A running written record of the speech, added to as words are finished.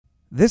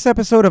This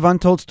episode of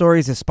Untold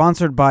Stories is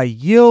sponsored by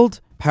Yield,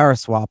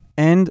 Paraswap,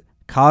 and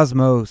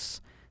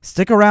Cosmos.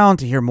 Stick around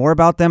to hear more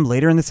about them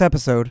later in this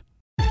episode.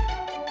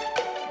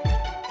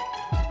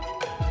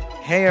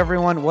 Hey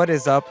everyone, what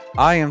is up?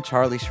 I am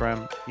Charlie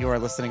Shrem. You are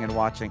listening and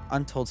watching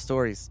Untold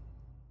Stories,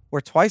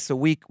 where twice a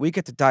week we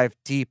get to dive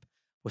deep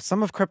with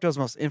some of crypto's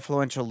most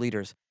influential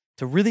leaders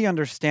to really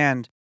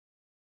understand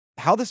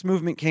how this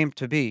movement came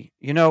to be.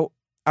 You know,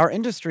 our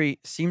industry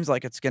seems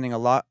like it's getting a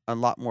lot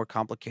more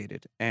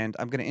complicated, and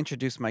I'm going to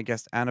introduce my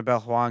guest Annabelle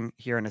Huang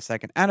here in a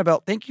second.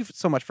 Annabelle, thank you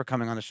so much for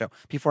coming on the show.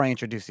 Before I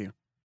introduce you,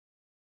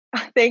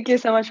 Thank you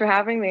so much for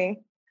having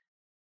me.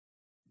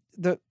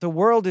 the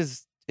world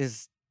is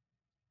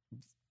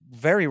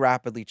very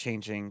rapidly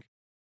changing.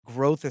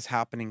 Growth is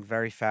happening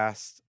very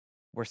fast.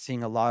 We're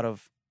seeing a lot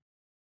of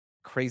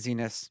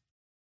craziness.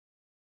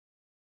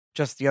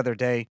 Just the other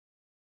day,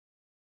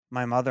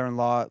 my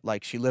mother-in-law,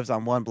 like, she lives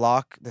on one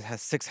block that has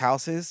 6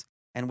 houses,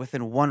 and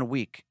within 1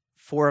 week,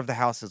 4 of the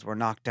houses were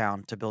knocked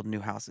down to build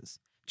new houses.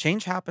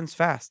 Change happens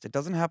fast. It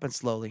doesn't happen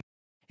slowly.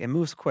 It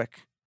moves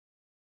quick.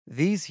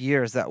 These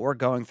years that we're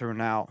going through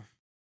now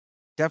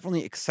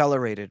definitely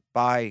accelerated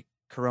by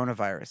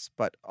coronavirus,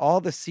 but all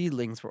the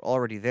seedlings were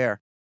already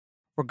there.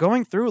 We're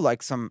going through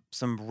like some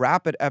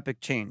rapid epic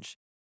change.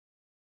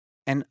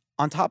 And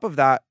on top of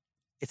that,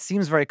 it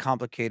seems very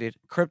complicated.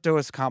 Crypto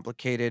is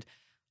complicated.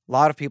 A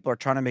lot of people are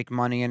trying to make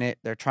money in it.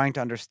 They're trying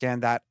to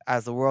understand that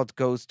as the world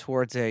goes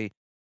towards a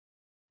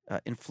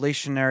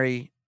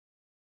inflationary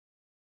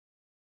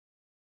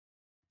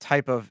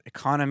type of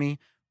economy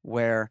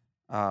where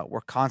we're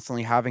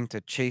constantly having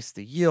to chase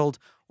the yield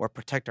or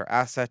protect our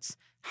assets.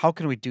 How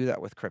can we do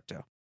that with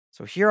crypto?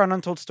 So here on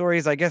Untold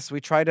Stories, I guess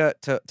we try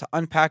to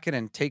unpack it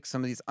and take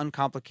some of these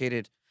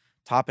uncomplicated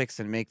topics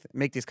and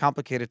make these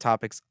complicated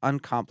topics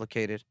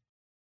uncomplicated.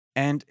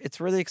 And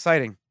it's really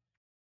exciting.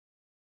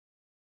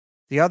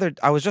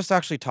 I was just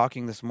actually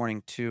talking this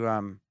morning to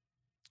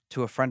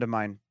a friend of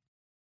mine,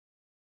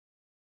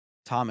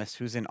 Thomas,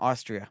 who's in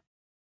Austria,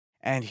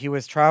 and he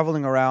was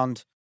traveling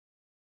around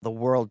the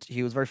world.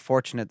 He was very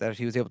fortunate that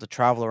he was able to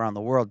travel around the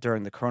world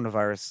during the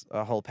coronavirus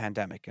whole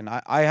pandemic. And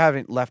I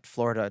haven't left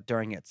Florida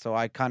during it, so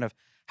I kind of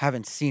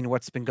haven't seen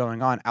what's been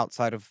going on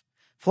outside of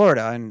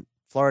Florida. And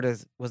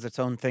was its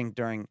own thing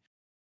during.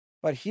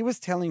 But he was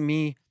telling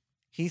me,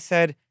 he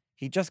said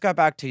he just got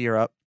back to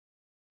Europe,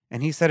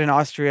 and he said in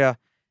Austria,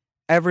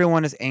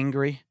 everyone is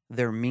angry,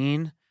 they're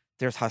mean,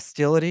 there's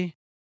hostility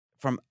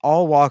from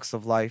all walks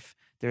of life.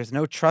 There's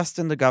no trust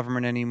in the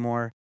government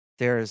anymore.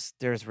 There's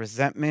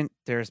resentment.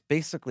 There's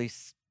basically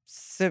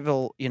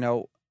civil,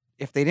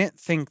 if they didn't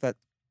think that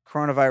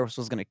coronavirus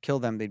was going to kill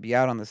them, they'd be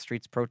out on the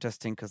streets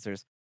protesting because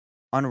there's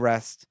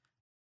unrest.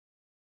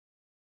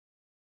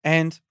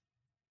 And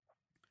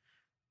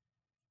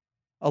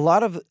a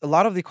lot of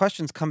the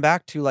questions come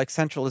back to like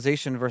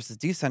centralization versus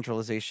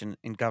decentralization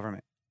in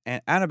government.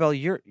 And Annabelle,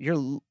 you're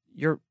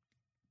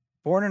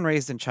born and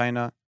raised in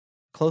China,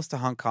 close to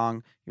Hong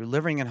Kong. You're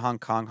living in Hong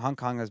Kong. Hong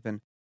Kong has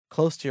been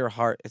close to your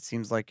heart, it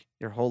seems like,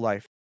 your whole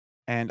life.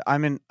 And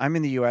I'm in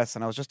the US,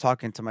 and I was just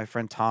talking to my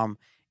friend Tom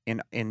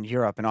in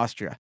Europe, in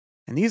Austria.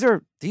 And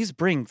these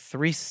bring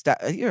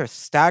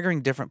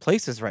staggering different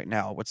places right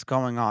now. What's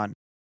going on?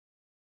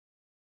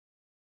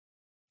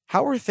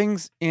 How are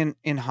things in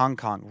Hong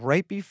Kong?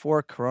 Right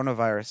before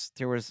coronavirus,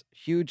 there was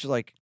huge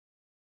like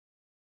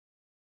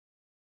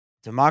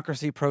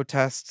democracy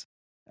protests.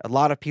 A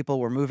lot of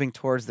people were moving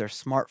towards their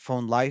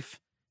smartphone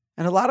life.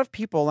 And a lot of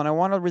people, and I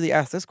want to really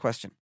ask this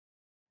question,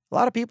 a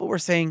lot of people were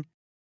saying,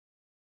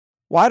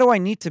 why do I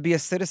need to be a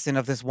citizen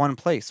of this one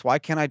place? Why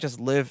can't I just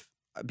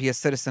be a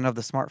citizen of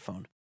the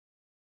smartphone?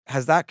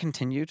 Has that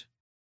continued?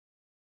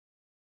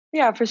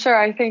 Yeah, for sure.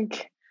 I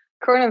think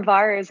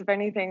coronavirus, if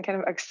anything, kind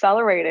of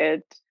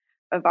accelerated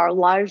of our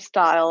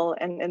lifestyle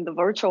in the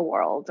virtual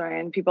world, right?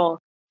 And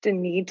people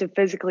didn't need to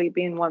physically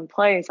be in one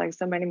place. Like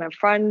so many of my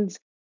friends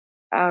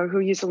who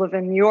used to live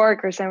in New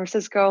York or San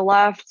Francisco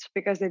left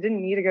because they didn't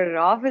need to go to the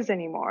office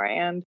anymore.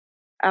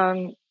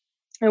 Um,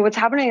 and what's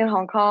happening in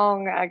Hong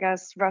Kong, I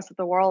guess, the rest of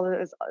the world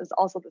is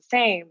also the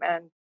same.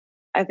 And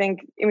I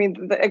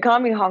mean, the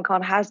economy in Hong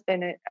Kong has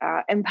been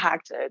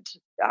impacted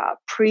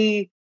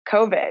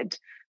pre-COVID,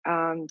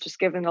 just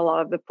given a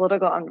lot of the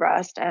political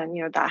unrest, and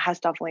that has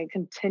definitely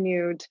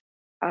continued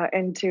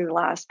into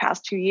the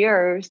past 2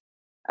 years.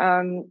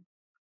 Um,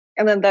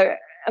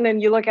 and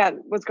then you look at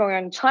what's going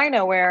on in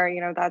China,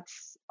 where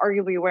that's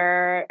arguably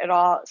where it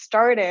all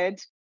started,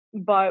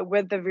 but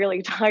with the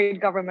really tight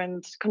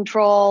government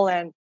control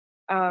and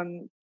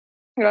um,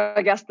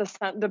 I guess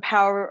the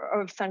power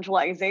of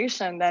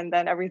centralization, then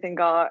everything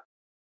got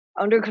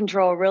under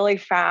control really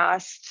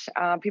fast.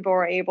 People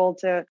were able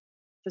to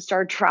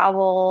start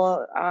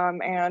travel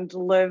and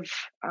live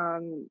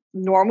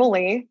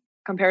normally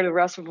compared to the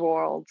rest of the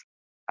world,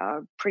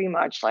 pretty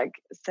much like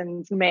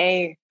since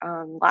May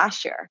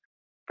last year,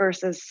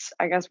 versus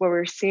I guess what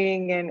we're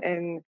seeing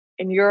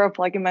in Europe,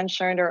 like you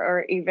mentioned,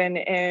 or even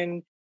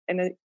in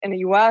the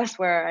US,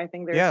 where I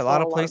think there's Yeah, a still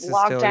lot a of lot of places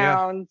still, yeah.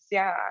 lockdowns.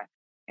 Yeah,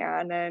 yeah,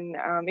 and then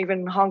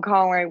even in Hong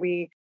Kong, right?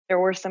 there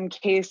were some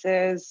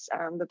cases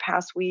the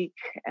past week,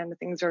 and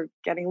things are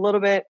getting a little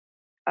bit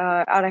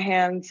out of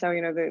hand. So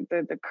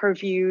the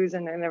curfews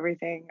and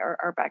everything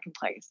are back in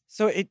place.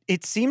 So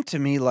it seemed to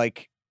me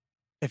like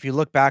if you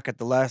look back at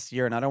the last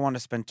year, and I don't want to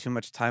spend too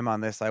much time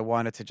on this, I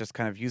wanted to just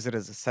kind of use it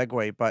as a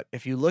segue. But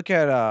if you look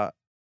at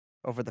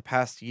over the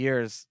past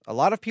years, a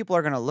lot of people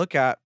are going to look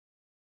at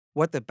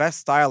what the best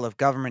style of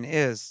government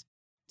is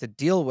to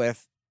deal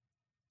with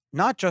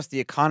not just the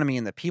economy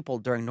and the people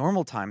during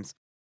normal times,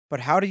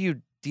 but how do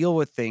you deal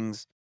with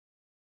things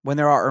when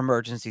there are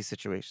emergency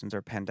situations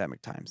or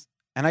pandemic times.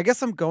 And I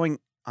guess I'm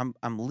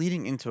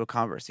leading into a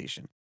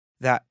conversation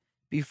that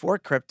before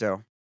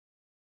crypto,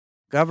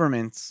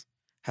 governments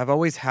have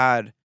always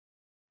had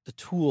the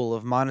tool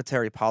of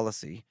monetary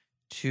policy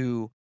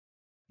to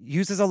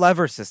use as a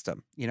lever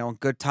system. In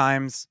good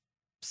times,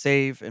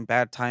 save, and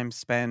bad times,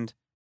 spend.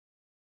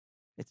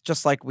 It's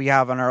just like we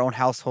have on our own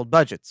household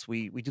budgets.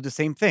 We do the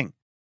same thing.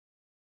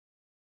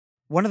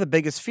 One of the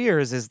biggest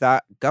fears is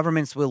that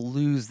governments will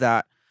lose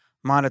that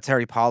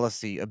monetary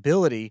policy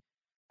ability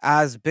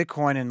as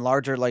Bitcoin and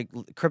larger like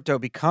crypto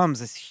becomes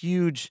this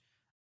huge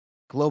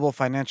global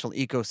financial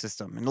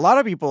ecosystem. And a lot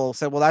of people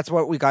said, well, that's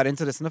what we got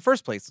into this in the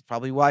first place. It's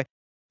probably why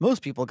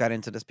most people got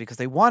into this because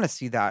they want to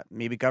see that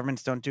maybe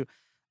governments don't do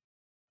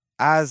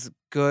as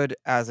good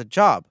as a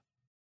job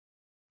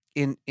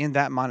in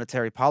that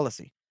monetary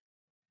policy.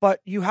 But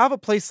you have a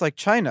place like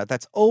China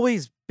that's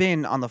always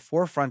been on the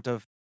forefront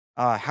of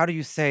how do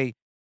you say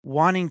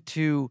wanting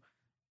to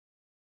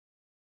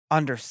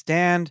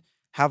understand,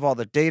 have all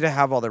the data,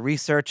 have all the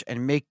research,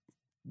 and make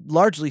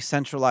largely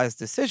centralized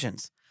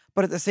decisions.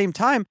 But at the same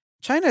time,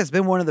 China has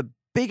been one of the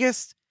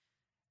biggest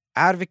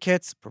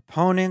advocates,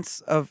 proponents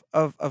of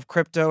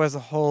crypto as a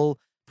whole,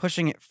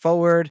 pushing it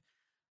forward.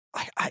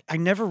 I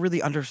never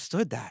really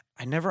understood that.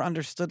 I never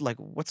understood like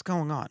what's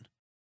going on.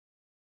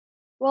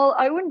 Well,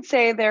 I wouldn't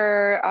say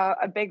they're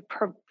a big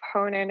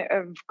proponent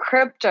of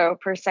crypto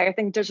per se. I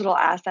think digital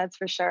assets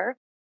for sure.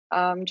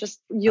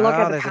 Just you look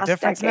at Ah, the there's a past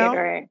difference decade,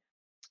 now? right?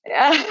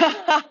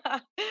 Yeah,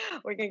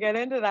 we can get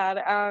into that.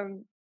 I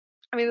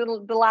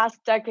mean, the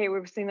last decade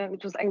we've seen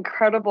just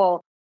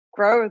incredible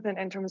growth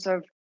in terms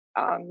of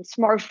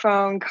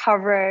smartphone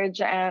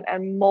coverage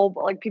and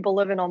mobile, like people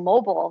living on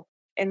mobile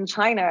in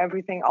China.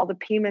 Everything, all the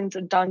payments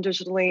are done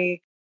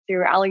digitally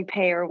through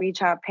Alipay or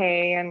WeChat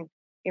Pay, and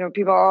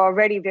people are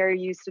already very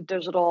used to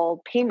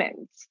digital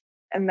payments.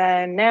 And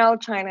then now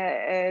China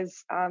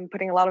is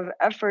putting a lot of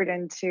effort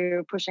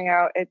into pushing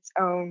out its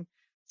own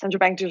central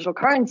bank digital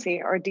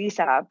currency, or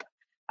DCAP,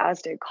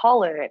 as they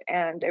call it.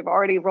 And they've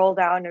already rolled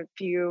out in a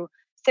few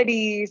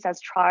cities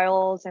as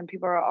trials, and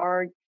people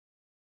are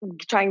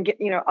trying to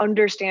get,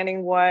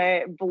 understanding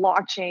what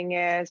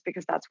blockchain is,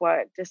 because that's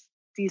what this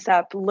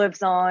DCAP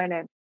lives on,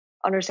 and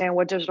understand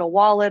what digital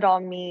wallet all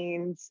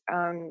means.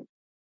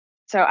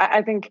 So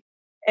I think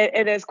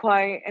it is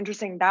quite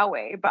interesting that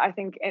way. But I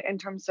think in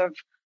terms of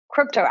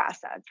crypto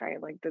assets,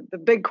 right, like the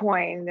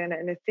Bitcoin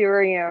and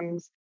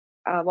Ethereum's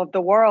of the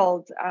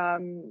world,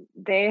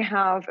 they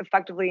have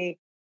effectively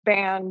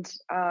banned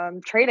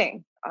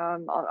trading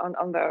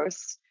on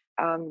those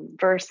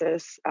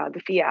versus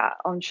the fiat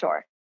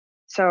onshore.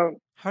 So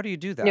How do you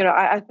do that?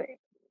 I think,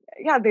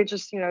 yeah, they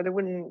just they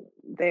wouldn't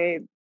they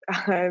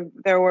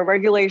there were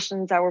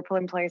regulations that were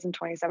put in place in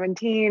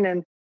 2017,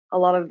 and a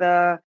lot of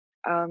the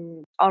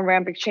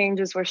on-ramp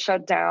exchanges were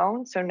shut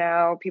down. So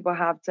now people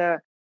have to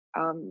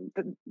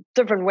the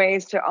different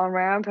ways to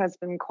on-ramp has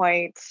been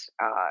quite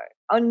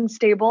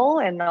unstable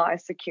and not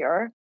as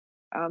secure.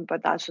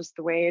 But that's just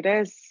the way it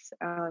is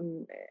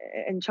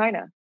in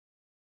China.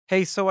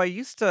 Hey, so I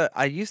used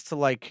to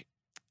like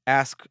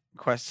ask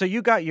questions. So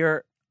you got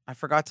your I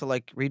forgot to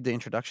like read the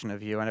introduction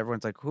of you and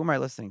everyone's like, "Who am I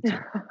listening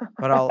to?"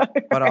 But I'll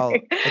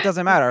Right. it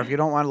doesn't matter if you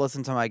don't want to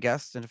listen to my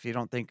guest and if you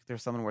don't think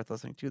there's someone worth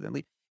listening to, then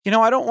leave.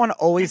 I don't want to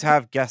always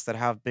have guests that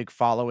have big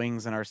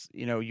followings and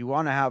you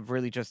want to have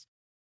really just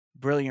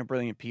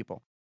brilliant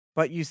people.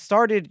 But you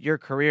started your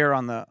career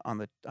on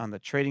the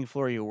trading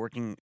floor. You were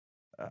working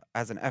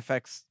as an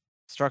FX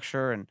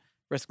structure and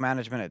risk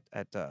management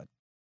at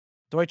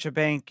Deutsche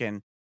Bank,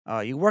 and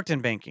you worked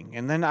in banking.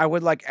 And then I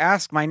would like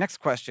ask my next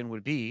question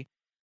would be,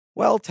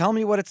 well, tell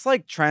me what it's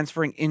like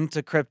transferring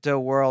into crypto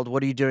world.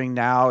 What are you doing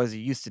now as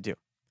you used to do?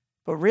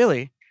 But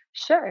really,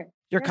 Sure.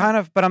 you're Yeah. kind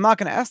of, but I'm not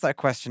going to ask that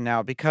question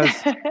now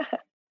because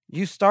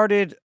you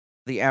started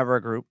the Amber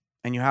Group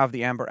and you have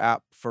the Amber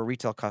app for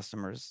retail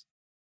customers.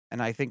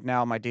 And I think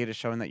now my data is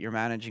showing that you're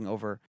managing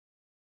over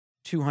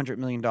 $200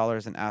 million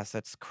in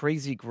assets,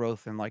 crazy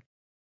growth in like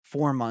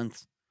 4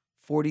 months,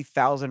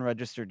 40,000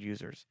 registered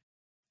users.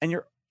 And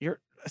you're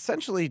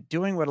essentially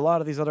doing what a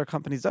lot of these other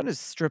companies done is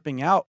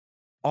stripping out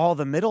all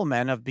the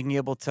middlemen of being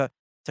able to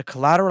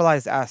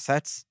collateralize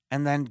assets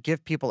and then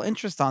give people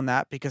interest on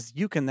that because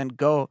you can then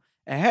go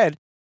ahead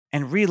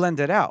and re-lend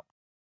it out.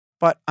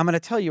 But I'm going to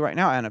tell you right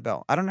now,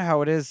 Annabelle, I don't know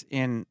how it is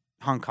in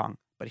Hong Kong,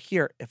 but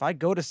here, if I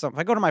go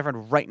to my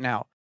friend right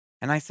now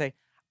and I say,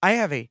 I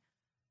have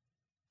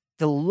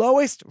the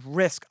lowest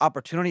risk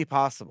opportunity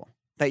possible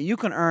that you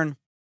can earn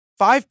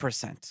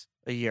 5%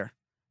 a year.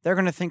 they're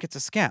going to think it's a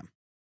scam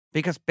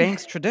because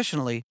banks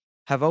traditionally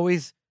have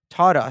always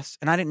taught us,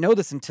 and I didn't know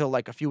this until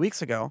like a few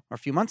weeks ago or a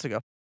few months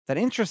ago, that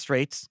interest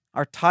rates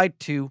are tied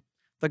to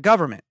the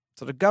government.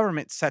 So the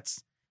government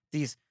sets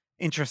these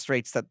interest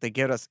rates that they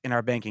give us in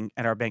our banking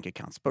and our bank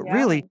accounts. But Yeah.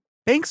 really,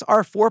 banks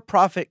are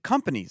for-profit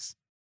companies.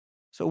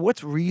 So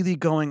what's really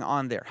going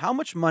on there? How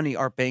much money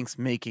are banks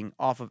making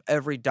off of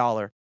every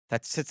dollar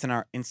that sits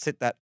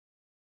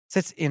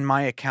in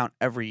my account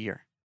every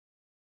year?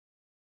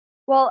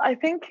 Well, I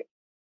think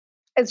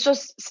it's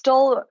just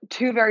still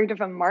two very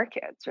different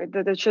markets, right?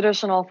 The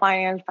traditional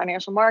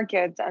financial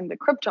markets and the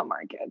crypto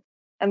market.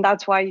 And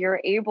that's why you're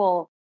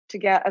able to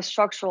get a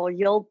structural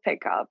yield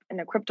pickup in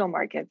the crypto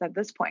markets at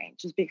this point,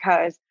 just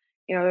because,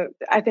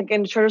 I think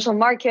in traditional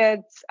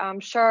markets,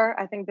 sure,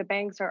 I think the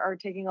banks are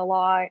taking a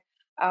lot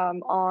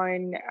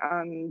on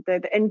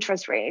the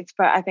interest rates.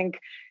 But I think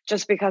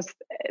just because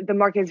the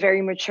market is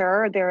very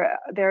mature, there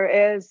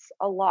are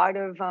a lot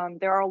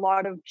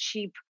of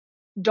cheap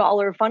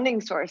dollar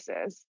funding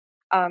sources.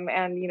 And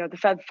the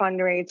Fed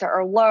fund rates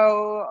are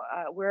low.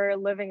 We're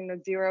living in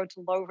a zero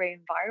to low rate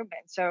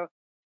environment. So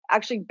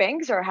actually,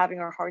 banks are having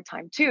a hard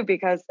time too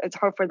because it's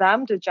hard for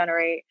them to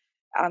generate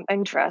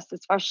interest,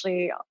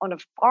 especially on a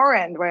far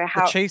end where The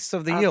how chase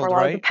of the for a yield,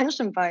 lot of the right?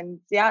 pension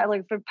funds, yeah,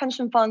 like for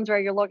pension funds where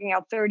you're looking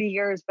at 30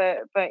 years, but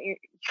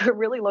you're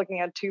really looking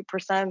at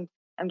 2%,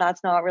 and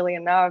that's not really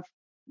enough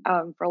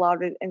for a lot of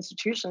the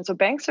institutions. So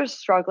banks are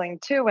struggling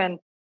too, and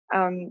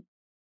um,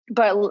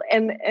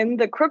 in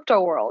the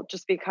crypto world,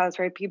 just because,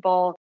 right,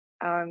 people,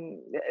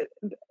 um,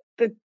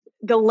 the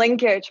the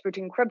linkage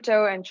between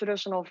crypto and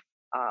traditional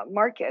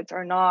markets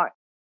are not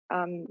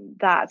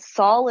that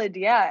solid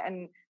yet,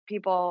 and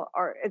people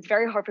are it's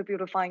very hard for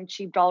people to find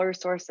cheap dollar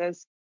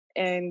sources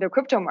in the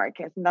crypto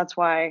markets, and that's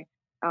why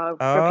for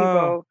Oh,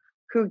 people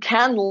who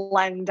can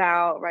lend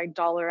out, right,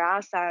 dollar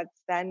assets,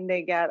 then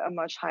they get a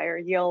much higher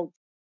yield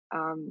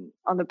on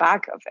the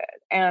back of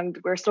it, and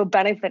we're still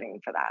benefiting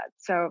for that.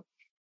 So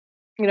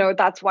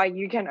that's why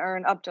you can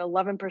earn up to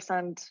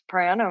 11% per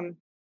annum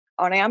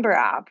on Amber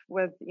app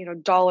with,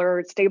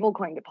 dollar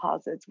stablecoin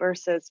deposits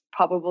versus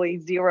probably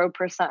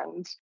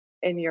 0%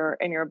 in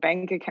your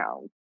bank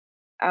account.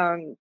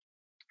 Um,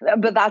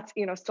 but that's,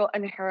 still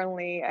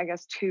inherently, I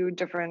guess, two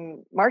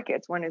different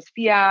markets. One is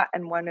fiat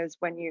and one is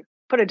when you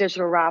put a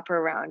digital wrapper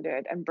around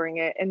it and bring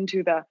it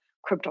into the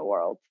crypto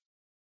world.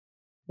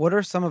 what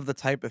are some of the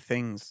type of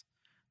things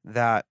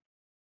that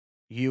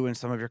you and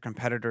some of your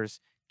competitors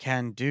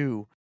can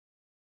do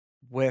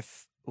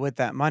with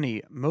that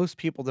money? Most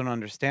people don't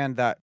understand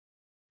that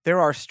there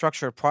are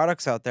structured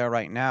products out there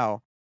right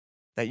now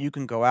that you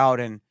can go out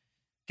and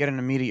get an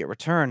immediate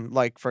return.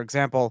 Like for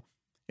example,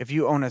 if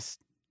you own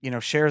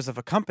shares of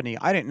a company,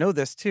 I didn't know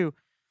this too,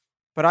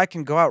 but I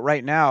can go out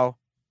right now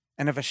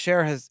and if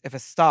a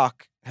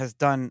stock has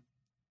done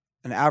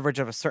an average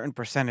of a certain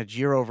percentage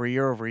year over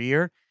year over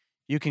year,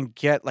 you can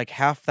get like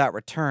half that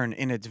return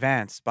in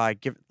advance by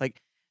give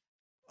like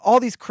all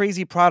these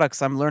crazy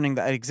products I'm learning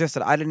that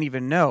existed I didn't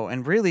even know.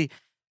 And really,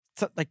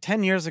 like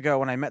 10 years ago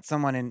when I met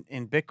someone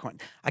in Bitcoin,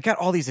 I got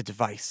all these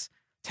advice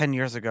 10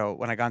 years ago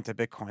when I got into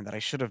Bitcoin that I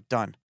should have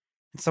done.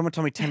 And someone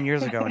told me 10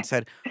 years ago and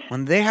said,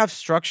 when they have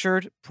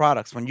structured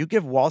products, when you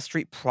give Wall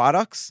Street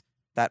products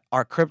that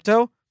are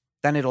crypto,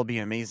 then it'll be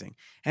amazing.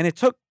 And it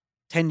took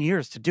 10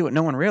 years to do it.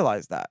 No one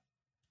realized that.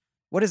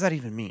 What does that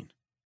even mean?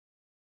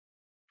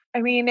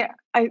 I mean,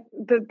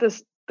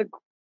 the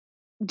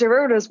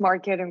derivatives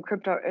market in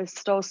crypto is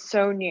still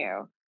so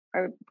new,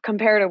 right?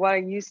 Compared to what I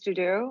used to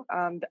do.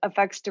 The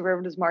FX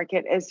derivatives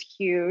market is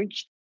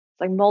huge,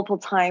 like multiple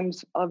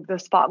times of the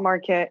spot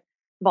market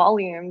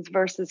volumes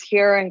versus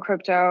here in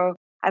crypto.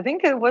 I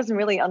think it wasn't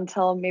really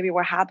until maybe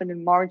what happened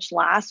in March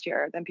last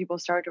year then people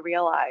started to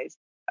realize,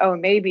 oh,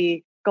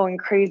 maybe going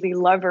crazy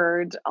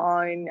levered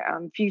on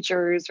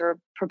futures or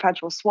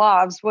perpetual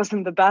swaps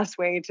wasn't the best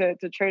way to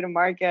trade a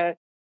market.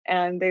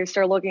 And they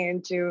start looking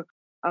into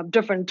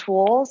different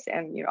tools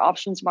and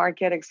options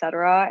market, et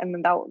cetera. And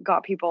then that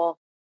got people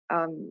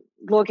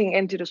looking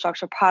into the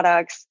structured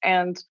products.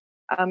 And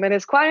it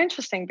is quite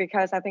interesting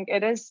because I think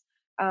it is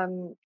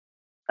um,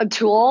 a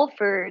tool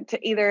for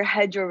to either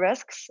hedge your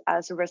risks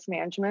as a risk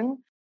management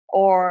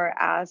or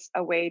as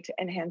a way to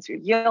enhance your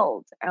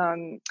yield.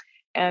 And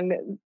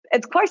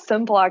it's quite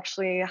simple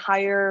actually.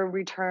 Higher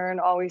return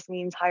always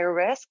means higher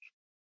risk.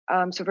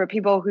 So for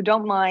people who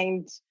don't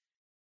mind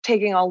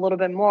taking a little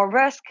bit more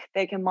risk,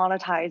 they can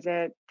monetize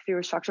it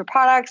through structured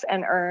products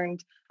and earn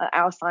an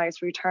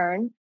outsized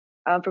return.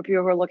 For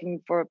people who are looking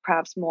for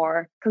perhaps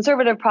more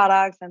conservative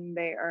products, and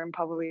they earn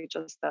probably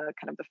just the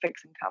kind of the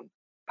fixed income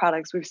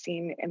products we've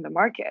seen in the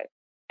market.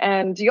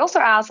 And you also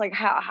ask like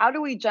how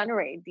do we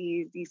generate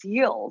these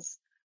yields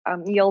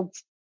through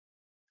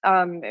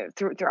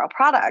our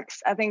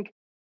products. I think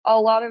a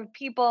lot of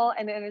people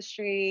in the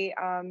industry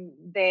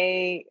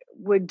they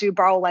would do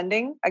borrow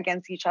lending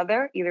against each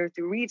other, either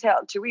through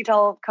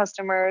retail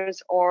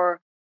customers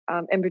or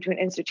in between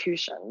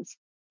institutions.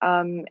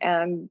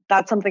 And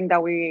that's something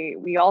that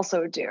we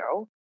also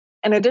do.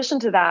 In addition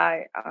to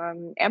that,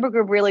 Amber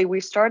Group really, we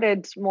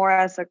started more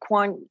as a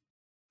quant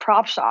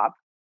prop shop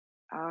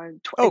Oh,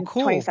 in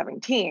cool.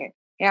 2017.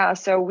 Yeah,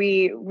 so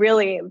we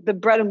really, the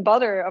bread and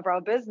butter of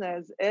our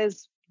business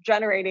is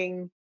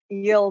generating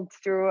yield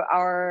through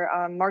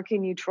our market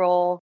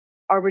neutral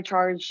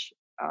arbitrage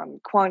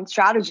quant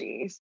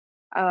strategies.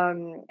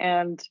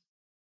 And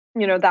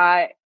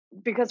that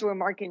because we're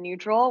market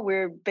neutral,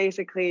 we're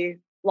basically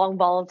long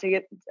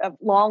volatility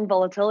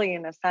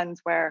in a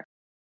sense where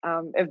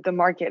if the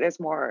market is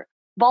more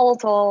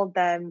volatile,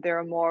 then there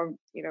are more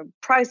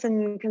price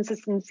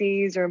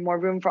inconsistencies or more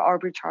room for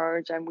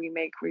arbitrage, and we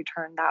make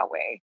return that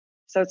way.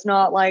 So it's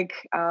not like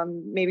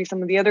maybe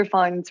some of the other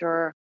funds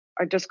are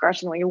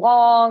discretionally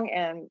long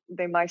and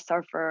they might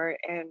suffer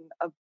in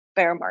a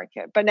bear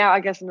market. But now I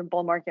guess in the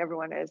bull market,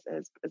 everyone is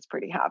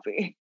pretty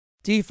happy.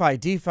 DeFi,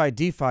 DeFi,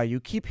 DeFi.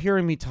 You keep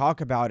hearing me talk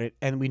about it,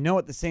 and we know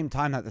at the same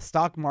time that the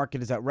stock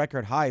market is at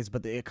record highs,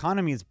 but the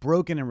economy is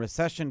broken in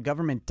recession.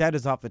 Government debt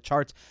is off the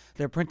charts.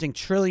 They're printing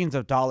trillions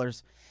of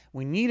dollars.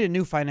 We need a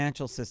new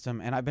financial system,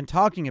 and I've been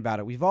talking about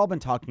it. We've all been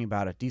talking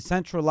about it.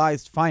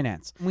 Decentralized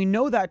finance. We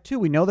know that too.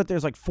 We know that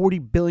there's like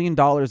 $40 billion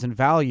in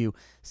value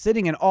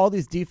sitting in all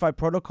these DeFi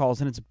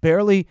protocols, and it's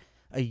barely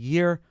a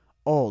year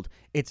old.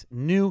 It's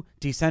new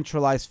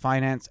decentralized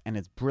finance, and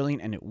it's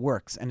brilliant, and it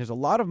works. And there's a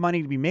lot of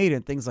money to be made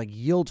in things like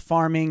yield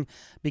farming,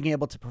 being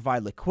able to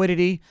provide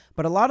liquidity,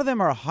 but a lot of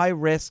them are high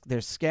risk.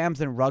 There's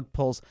scams and rug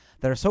pulls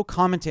that are so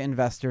common to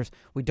investors.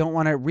 We don't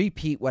want to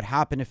repeat what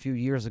happened a few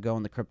years ago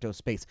in the crypto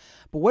space.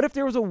 But what if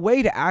there was a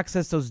way to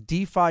access those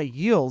DeFi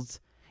yields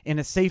in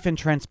a safe and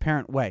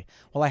transparent way?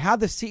 Well, I have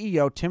the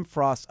CEO, Tim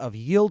Frost of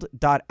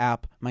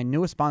Yield.app, my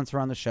newest sponsor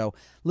on the show.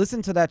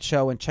 Listen to that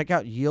show and check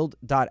out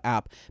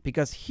Yield.app,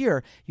 because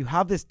here you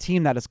have this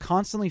team that is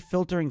constantly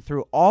filtering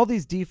through all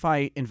these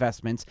DeFi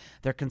investments.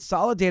 They're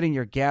consolidating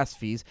your gas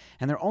fees,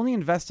 and they're only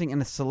investing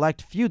in a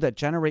select few that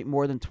generate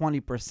more than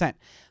 20%.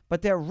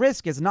 But their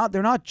risk is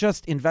they're not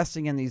just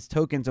investing in these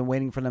tokens and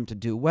waiting for them to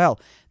do well.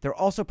 They're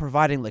also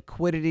providing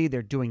liquidity.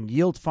 They're doing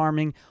yield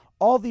farming,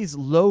 all these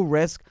low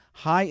risk,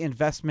 high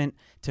investment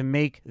to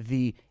make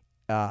the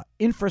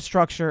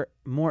infrastructure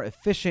more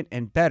efficient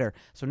and better.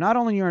 So not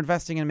only you're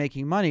investing and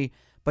making money,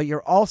 but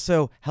you're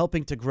also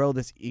helping to grow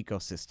this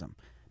ecosystem.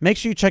 Make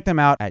sure you check them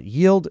out at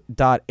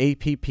yield.app.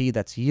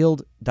 That's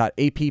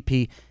yield.app,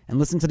 and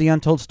listen to the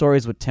Untold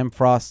Stories with Tim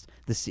Frost,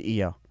 the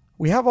CEO.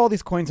 We have all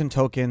these coins and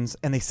tokens,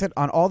 and they sit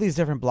on all these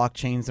different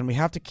blockchains, and we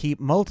have to keep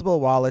multiple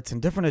wallets and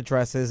different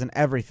addresses and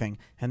everything.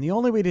 And the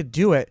only way to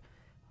do it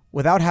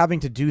without having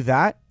to do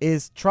that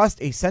is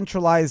trust a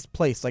centralized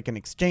place like an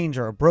exchange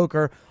or a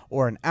broker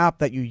or an app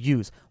that you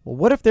use. Well,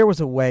 what if there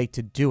was a way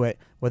to do it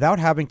without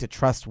having to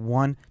trust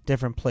one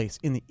different place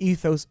in the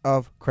ethos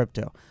of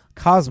crypto?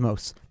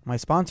 Cosmos, my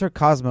sponsor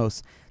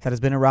Cosmos, that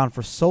has been around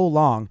for so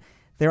long,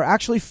 they're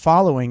actually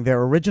following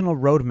their original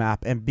roadmap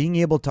and being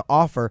able to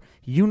offer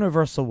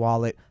universal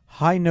wallet,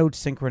 high node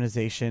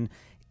synchronization,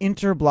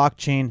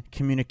 inter-blockchain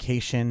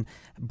communication,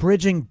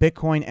 bridging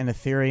Bitcoin and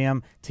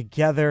Ethereum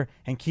together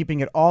and keeping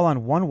it all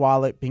on one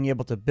wallet, being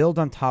able to build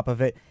on top of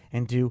it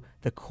and do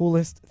the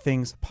coolest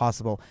things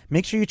possible.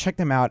 Make sure you check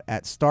them out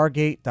at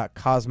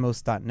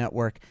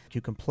stargate.cosmos.network.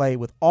 You can play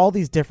with all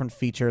these different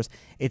features.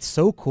 It's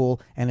so cool,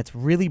 and it's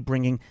really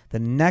bringing the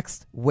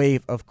next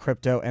wave of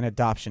crypto and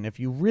adoption. If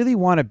you really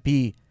want to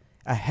be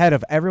ahead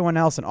of everyone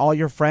else and all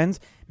your friends,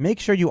 make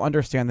sure you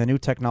understand the new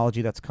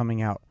technology that's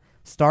coming out.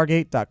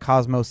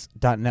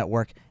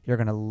 Stargate.cosmos.network. You're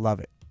going to love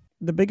it.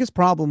 The biggest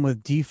problem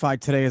with DeFi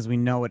today as we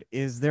know it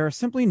is there are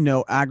simply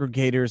no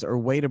aggregators or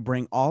way to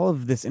bring all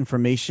of this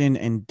information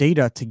and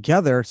data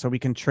together so we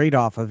can trade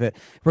off of it.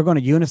 We're going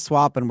to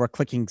Uniswap and we're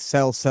clicking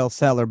sell, sell,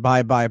 sell, or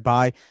buy, buy,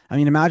 buy. I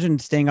mean, imagine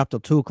staying up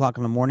till 2 o'clock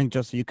in the morning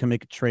just so you can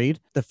make a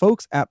trade. The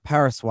folks at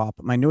Paraswap,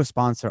 my newest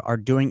sponsor, are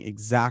doing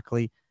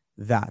exactly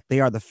that. They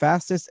are the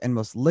fastest and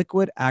most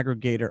liquid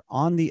aggregator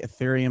on the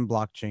Ethereum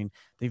blockchain.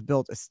 They've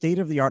built a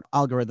state-of-the-art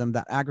algorithm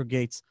that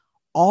aggregates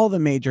all the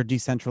major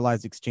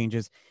decentralized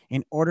exchanges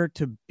in order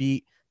to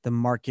beat the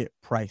market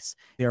price.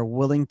 They are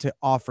willing to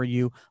offer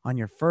you on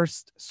your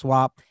first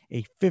swap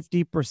a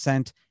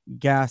 50%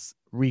 gas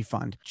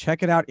refund.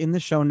 Check it out in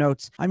the show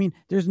notes. I mean,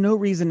 there's no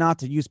reason not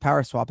to use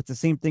Paraswap. It's the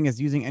same thing as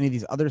using any of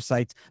these other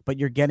sites, but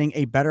you're getting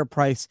a better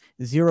price,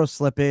 zero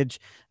slippage,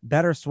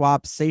 better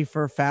swap,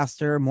 safer,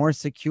 faster, more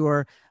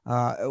secure.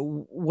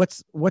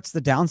 What's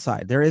the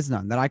downside? There is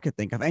none that I could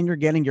think of. And you're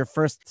getting your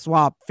first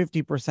swap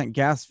 50%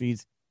 gas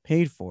fees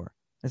paid for.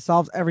 It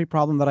solves every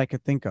problem that I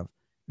could think of.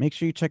 Make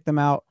sure you check them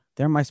out.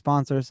 They're my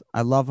sponsors.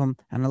 I love them,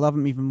 and I love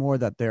them even more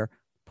that they're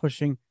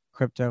pushing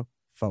crypto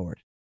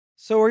forward.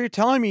 So are you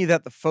telling me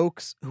that the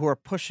folks who are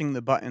pushing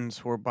the buttons,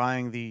 who are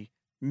buying the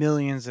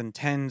millions and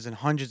tens and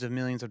hundreds of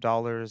millions of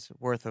dollars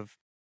worth of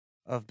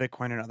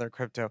Bitcoin and other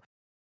crypto,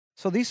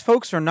 so these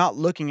folks are not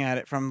looking at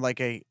it from like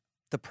the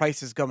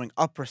price is going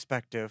up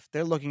perspective.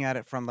 They're looking at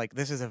it from like,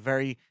 this is a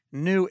very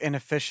new,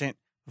 inefficient,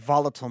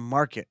 volatile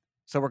market.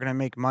 So we're going to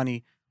make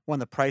money when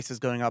the price is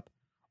going up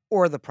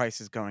or the price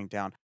is going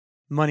down.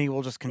 Money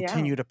will just Yeah.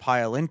 continue to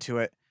pile into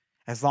it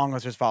as long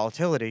as there's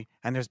volatility,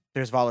 and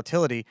there's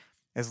volatility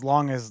as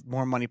long as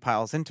more money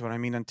piles into it. I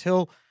mean,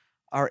 until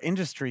our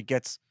industry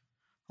gets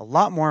a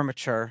lot more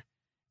mature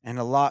and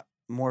a lot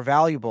more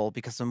valuable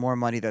because the more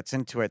money that's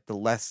into it, the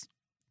less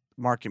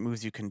market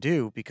moves you can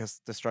do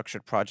because the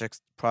structured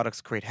projects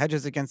products create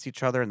hedges against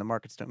each other and the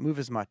markets don't move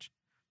as much.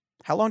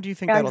 How long do you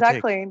think Yeah, that'll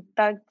take? exactly.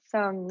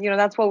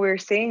 That's what we're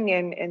seeing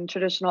in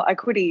traditional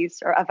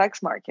equities or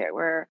FX market,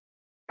 where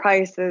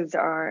prices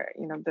are,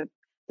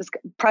 this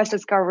price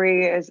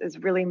discovery is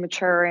really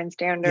mature and Yeah.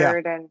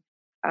 standard, and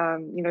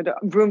the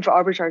room for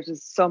arbitrage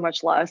is so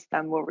much less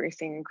than what we're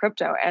seeing in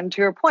crypto. And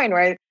to your point,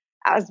 right,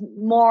 as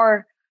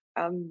more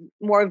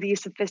of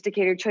these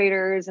sophisticated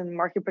traders and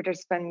market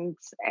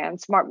participants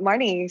and smart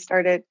money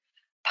started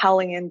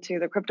piling into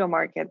the crypto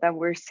market, then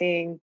we're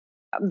seeing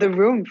the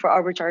room for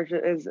arbitrage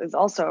is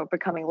also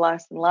becoming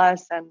less and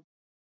less, and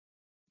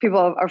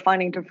people are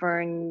finding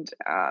different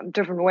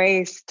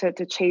ways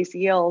to chase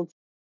yields.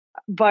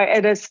 But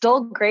it is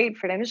still great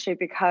for the industry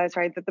because,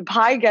 right, that the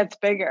pie gets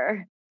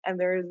bigger, and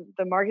there's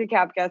the market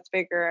cap gets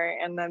bigger,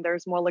 and then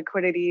there's more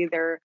liquidity.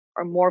 There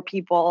are more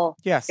people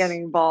Yes.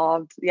 getting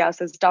involved.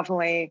 Yes, it's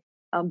definitely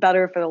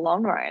better for the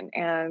long run.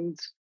 And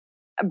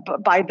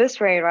by this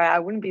rate, right, I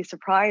wouldn't be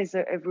surprised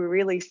if we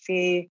really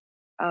see,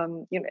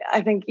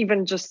 I think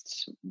even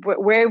just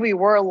where we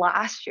were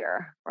last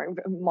year, right,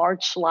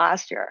 March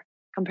last year,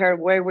 compared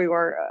to where we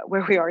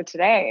are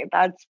today.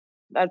 That's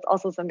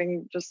also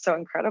something just so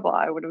incredible.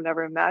 I would have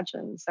never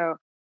imagined. So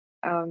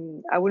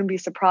I wouldn't be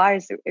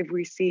surprised if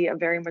we see a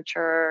very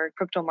mature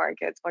crypto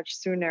markets much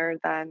sooner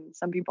than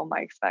some people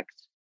might expect.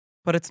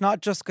 But it's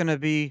not just going to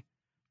be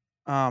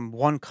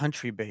one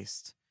country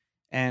based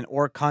and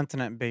or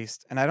continent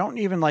based. And I don't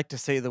even like to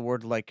say the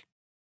word like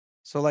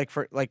so like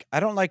for like I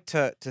don't like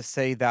to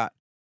say that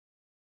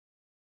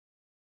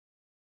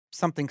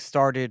something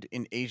started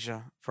in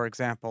Asia, for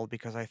example,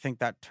 because I think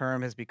that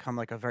term has become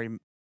like a very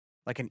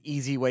like an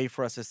easy way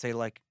for us to say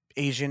like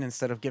Asian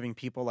instead of giving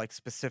people like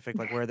specific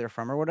like where they're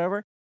from or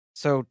whatever.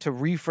 So to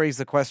rephrase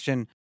the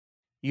question,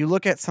 you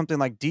look at something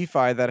like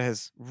DeFi that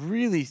has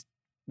really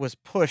was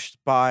pushed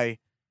by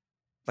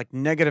like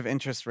negative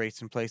interest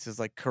rates in places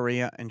like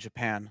Korea and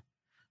Japan.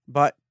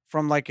 But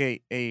from like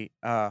a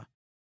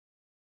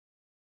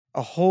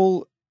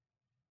whole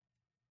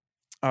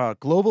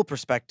global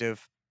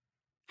perspective,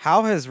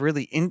 how has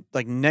really in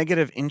like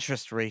negative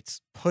interest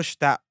rates pushed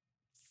that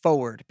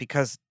forward?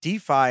 Because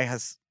DeFi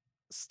has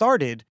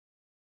started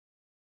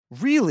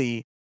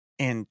really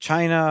in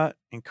China,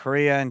 in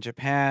Korea, and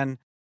Japan.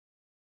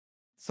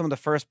 Some of the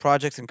first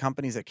projects and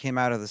companies that came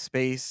out of the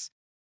space,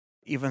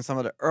 even some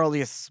of the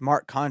earliest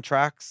smart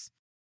contracts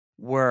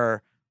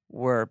were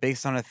were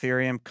based on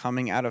Ethereum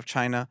coming out of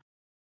China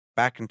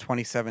back in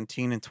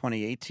 2017 and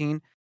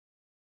 2018.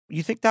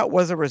 You think that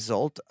was a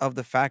result of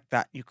the fact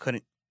that you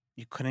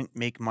couldn't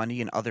make money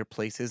in other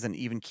places and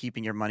even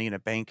keeping your money in a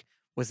bank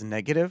was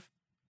negative?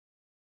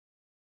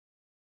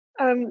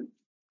 Um,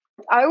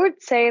 I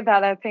would say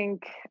that I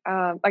think,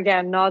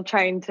 again, not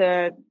trying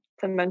to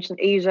mention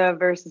Asia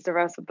versus the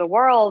rest of the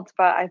world,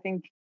 but I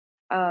think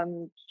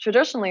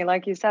traditionally,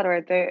 like you said,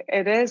 right,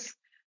 it is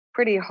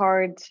pretty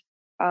hard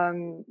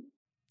um,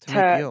 To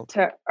make yield.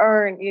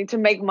 to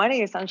make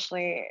money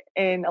essentially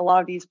in a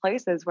lot of these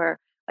places where,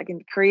 like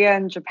in Korea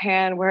and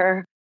Japan,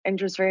 where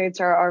interest rates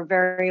are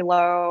very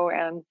low,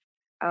 and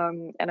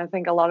I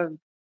think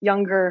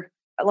younger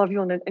a lot of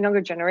people in the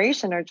younger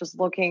generation are just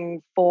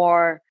looking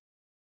for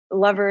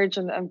leverage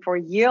and for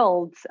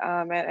yields,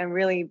 and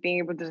really being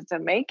able to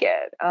make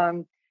it.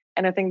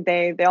 And I think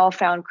they all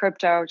found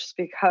crypto just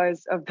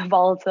because of the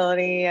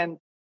volatility and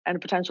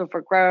potential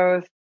for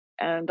growth.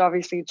 And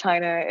obviously,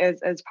 China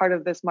is part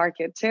of this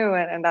market too,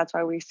 and that's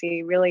why we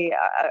see really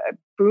a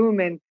boom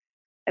in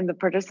the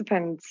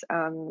participants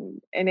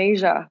in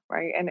Asia,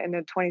 right, and in the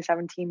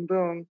 2017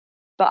 boom.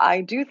 But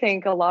I do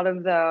think a lot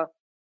of the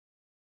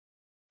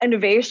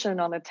innovation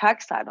on the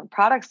tech side, on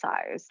product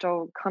side, is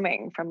still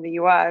coming from the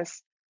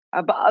US.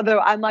 But although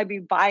I might be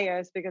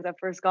biased because I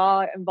first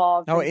got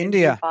involved Oh, in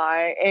India.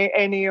 DeFi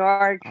in New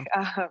York.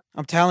 I'm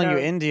I'm telling you,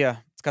 So,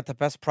 India, it's got the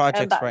best and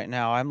projects right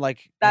now. I'm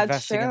like that's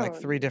investing in like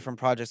true. three different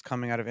projects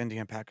coming out of India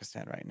and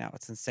Pakistan right now.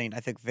 It's insane.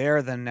 I think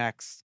they're the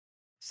next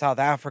South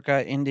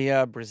Africa,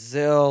 India,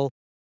 Brazil,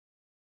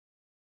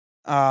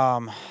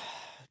 um,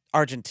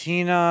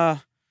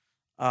 Argentina,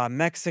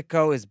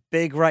 Mexico is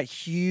big, right?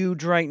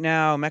 Huge right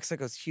now.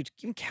 Mexico's huge.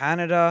 Even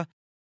Canada,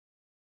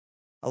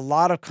 a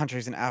lot of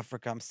countries in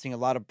Africa. I'm seeing a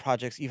lot of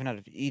projects, even out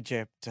of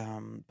Egypt,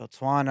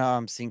 Botswana.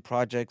 I'm seeing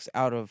projects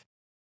out of.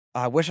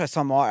 I wish I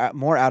saw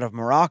more out of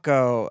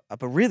Morocco,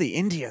 but really,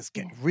 India's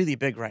getting really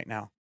big right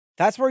now.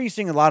 That's where you're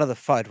seeing a lot of the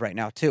FUD right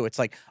now too. It's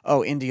like,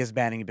 oh, India's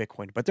banning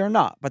Bitcoin, but they're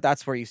not. But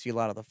that's where you see a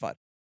lot of the FUD.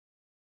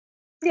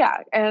 Yeah,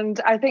 and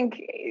I think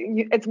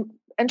it's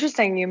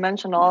interesting you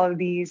mentioned all of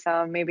these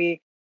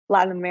maybe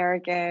Latin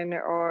American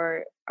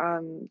or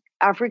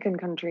African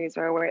countries,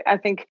 or where I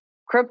think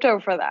crypto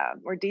for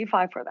them or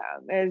DeFi for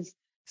them is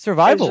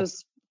Survival.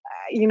 just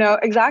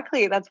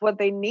exactly, that's what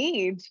they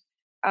need.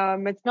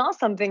 it's not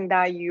something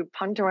that you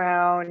punt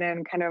around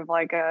and kind of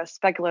like a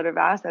speculative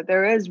asset.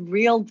 There is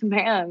real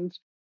demand.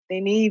 They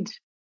needed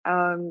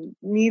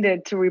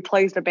to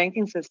replace the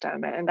banking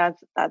system, and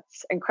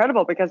that's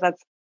incredible because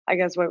that's, I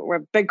guess,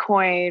 where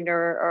Bitcoin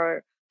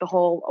or the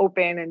whole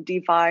open and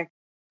DeFi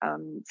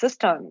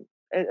system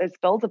is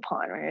built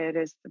upon. Right? It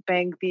is the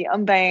bank, the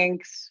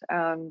unbanked,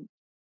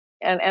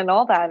 and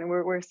all that, and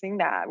we're seeing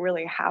that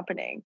really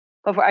happening.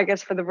 But I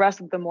guess for the rest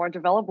of the more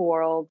developed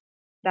world,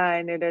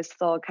 then it is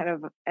still kind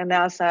of an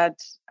asset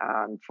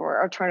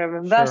for alternative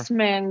Sure.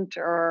 investment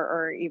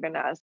or even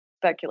as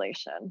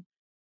speculation.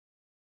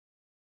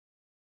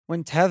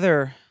 When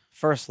Tether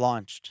first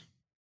launched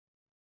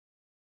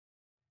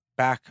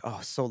back,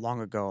 so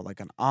long ago, like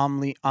an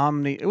Omni,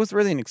 it was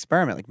really an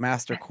experiment, like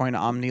Mastercoin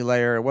Omni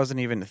layer. It wasn't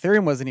even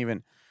Ethereum wasn't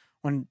even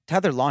when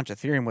Tether launched,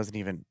 Ethereum wasn't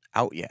even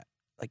out yet.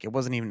 Like it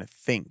wasn't even a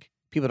thing.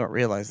 People don't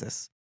realize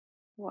this.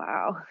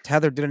 Wow.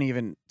 Tether didn't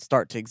even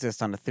start to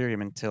exist on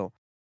Ethereum until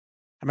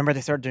I remember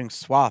they started doing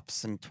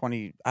swaps in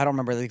 20. I don't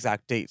remember the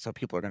exact date, so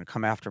people are going to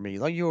come after me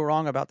like you were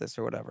wrong about this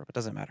or whatever, but it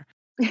doesn't matter.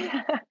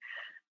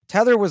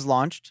 Tether was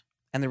launched,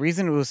 and the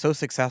reason it was so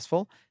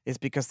successful is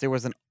because there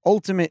was an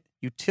ultimate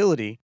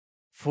utility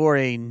for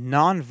a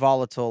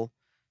non-volatile,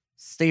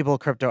 stable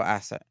crypto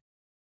asset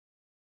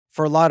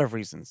for a lot of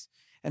reasons.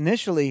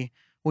 Initially,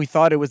 we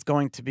thought it was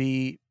going to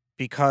be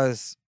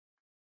because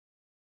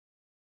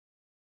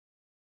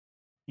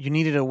you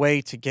needed a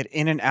way to get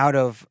in and out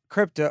of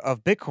crypto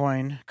of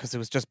Bitcoin because it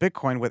was just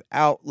Bitcoin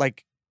without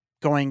like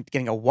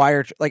getting a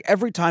wire like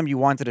every time you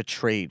wanted to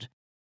trade,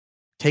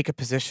 take a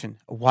position,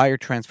 a wire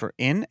transfer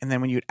in, and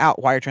then when you'd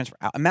out wire transfer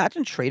out.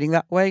 Imagine trading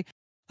that way.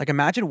 Like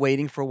imagine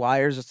waiting for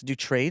wires just to do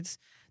trades.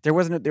 There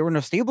were no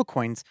stable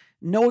coins,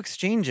 no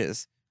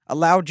exchanges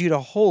allowed you to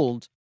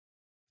hold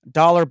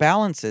dollar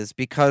balances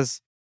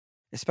because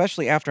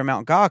especially after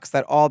Mt. Gox,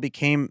 that all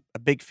became a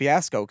big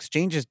fiasco.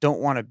 Exchanges don't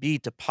want to be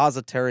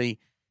depository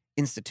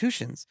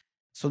institutions.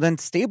 So then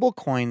stable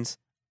coins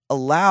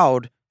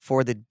allowed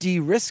for the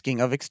de-risking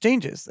of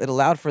exchanges. It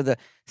allowed for the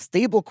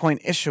stablecoin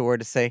issuer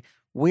to say,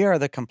 we are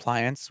the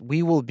compliance,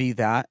 we will be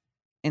that.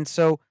 And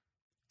so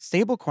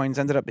stablecoins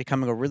ended up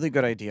becoming a really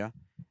good idea.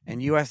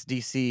 And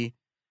USDC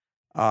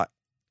uh,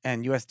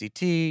 and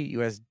USDT,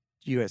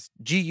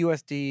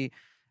 USGUSD,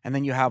 and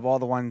then you have all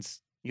the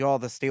ones, all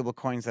the stable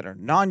coins that are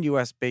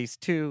non-US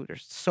based too.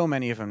 There's so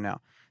many of them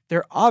now.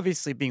 They're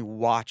obviously being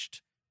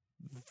watched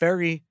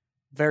very,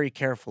 very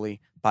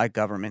carefully by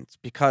governments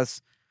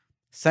because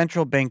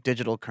central bank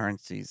digital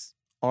currencies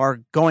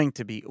are going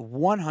to be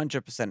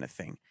 100% a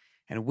thing.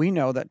 And we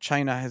know that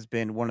China has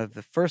been one of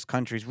the first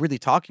countries really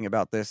talking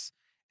about this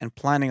and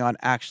planning on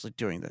actually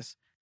doing this.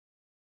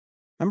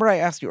 Remember, I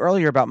asked you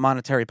earlier about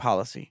monetary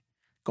policy.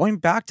 Going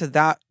back to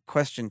that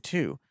question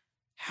too,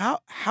 how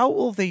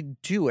will they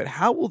do it?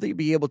 How will they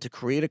be able to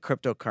create a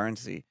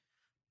cryptocurrency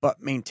but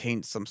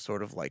maintain some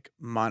sort of like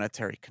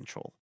monetary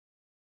control?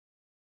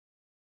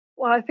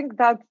 Well, I think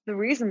that's the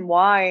reason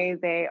why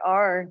they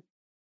are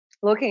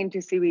looking to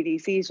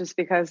CBDCs, just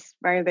because,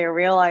 right, they're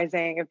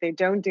realizing if they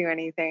don't do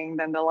anything,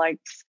 then the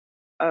likes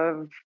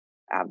of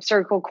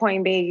Circle,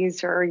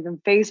 Coinbase, or even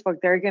Facebook,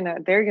 they're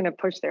gonna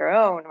push their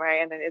own,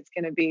 right, and then it's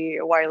gonna be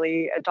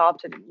widely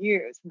adopted and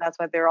used, and that's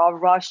why they're all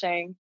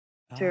rushing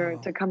to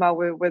Oh, come out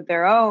with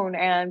their own.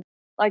 And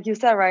like you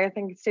said, right, I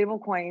think stable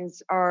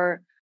coins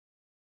are,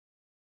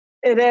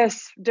 it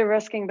is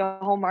de-risking the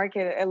whole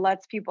market. It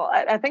lets people.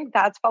 I think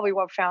that's probably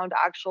what found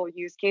actual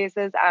use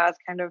cases as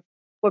kind of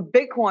what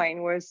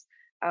Bitcoin was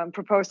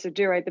proposed to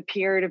do, right? The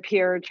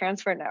peer-to-peer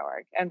transfer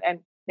network, and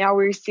now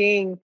we're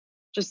seeing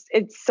just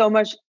it's so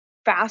much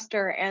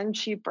faster and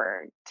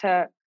cheaper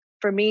to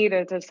for me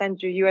to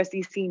send you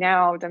USDC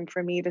now than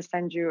for me to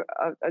send you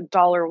a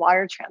dollar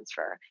wire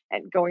transfer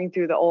and going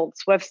through the old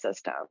SWIFT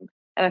system.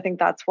 And I think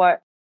that's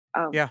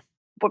um, yeah.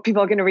 what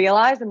people are going to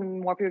realize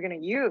and more people are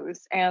going to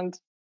use. And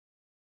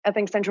I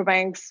think central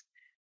banks,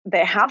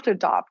 they have to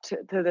adopt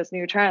to this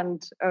new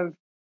trend of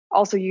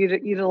also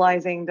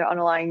utilizing the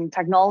underlying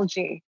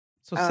technology.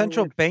 So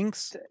central With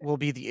banks will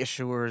be the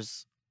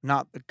issuers,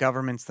 not the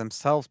governments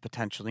themselves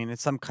potentially. And in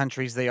some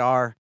countries, they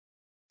are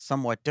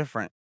somewhat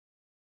different.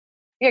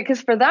 Yeah,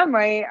 because for them,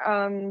 right,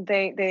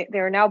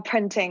 they're now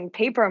printing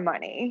paper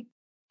money,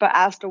 but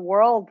as the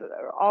world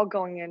are all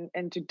going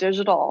into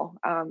digital,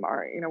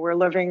 or we're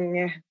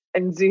living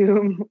in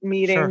Zoom Sure.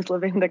 meetings,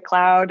 living in the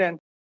cloud, and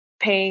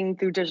paying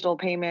through digital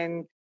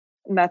payment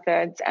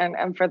methods,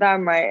 and for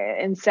them,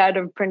 right, instead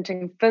of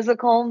printing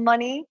physical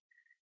money,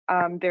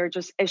 they're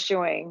just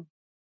issuing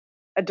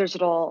a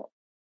digital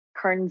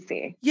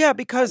currency. Yeah,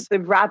 because They're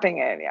wrapping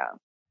it, yeah.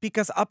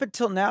 up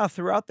until now,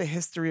 throughout the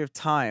history of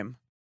time,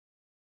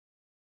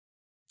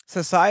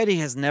 society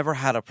has never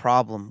had a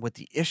problem with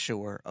the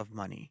issuer of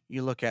money.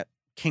 You look at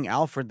King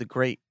Alfred the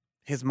Great,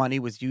 his money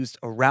was used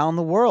around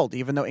the world,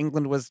 even though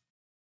England was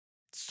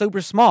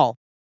super small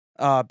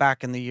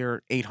back in the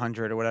year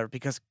 800 or whatever,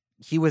 because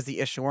he was the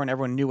issuer and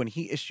everyone knew when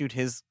he issued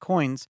his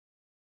coins,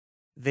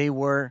 they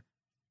were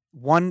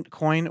one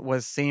coin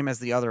was same as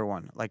the other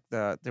one. Like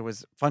there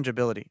was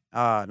fungibility,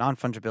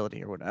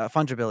 non-fungibility or what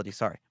fungibility,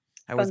 sorry.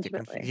 I always get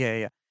confused. Fungibility. Yeah, yeah,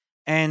 yeah.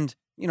 And,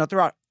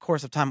 throughout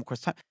course of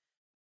course, time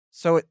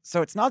so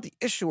it's not the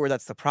issuer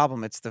that's the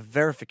problem, it's the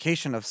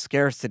verification of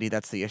scarcity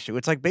that's the issue.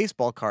 It's like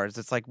baseball cards.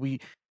 It's like we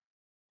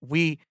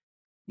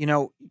you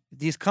know,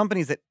 these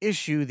companies that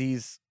issue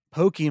these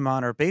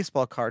Pokemon or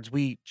baseball cards,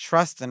 we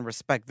trust and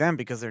respect them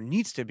because there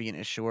needs to be an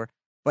issuer,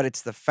 but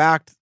it's the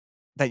fact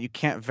that you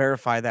can't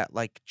verify that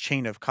like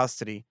chain of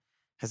custody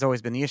has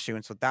always been the issue.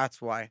 And so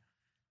that's why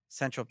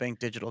central bank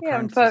digital Yeah,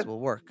 currencies will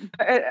work.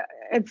 but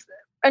it's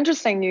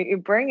interesting you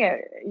bring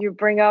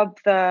up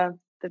the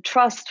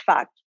trust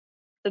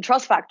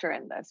factor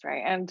in this,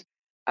 right? And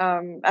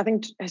I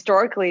think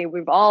historically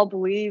we've all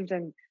believed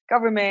in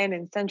government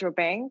and central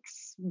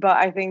banks, but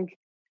I think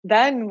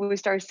then we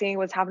start seeing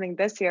what's happening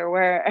this year,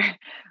 where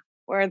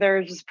where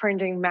they're just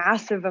printing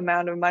massive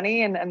amount of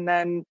money, and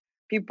then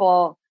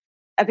people.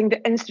 I think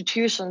the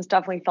institutions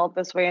definitely felt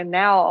this way, and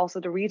now also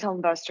the retail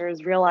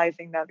investors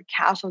realizing that the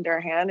cash on their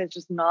hand is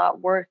just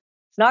not worth.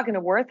 It's not going to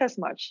worth as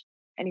much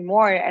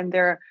anymore, and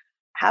they're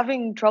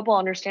having trouble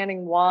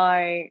understanding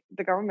why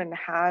the government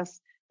has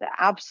the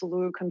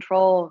absolute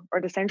control, or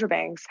the central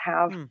banks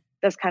have Hmm.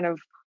 this kind of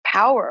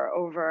power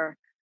over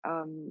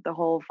the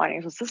whole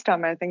financial system.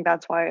 And I think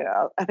that's why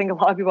I think a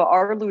lot of people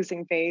are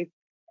losing faith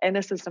in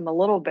the system a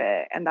little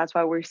bit, and that's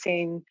why we're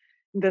seeing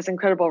this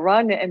incredible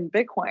run in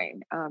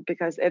Bitcoin,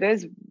 because it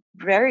is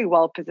very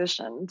well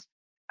positioned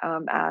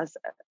as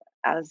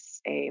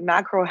a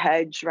macro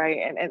hedge, right?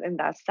 In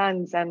that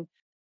sense,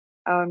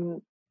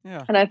 um,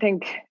 Yeah. and I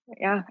think,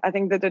 yeah, I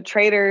think that the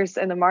traders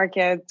in the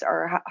market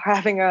are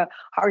having a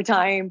hard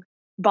time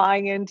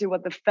buying into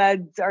what the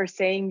Feds are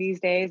saying these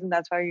days. And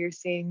that's why you're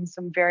seeing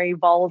some very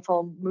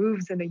volatile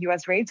moves in the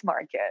US rates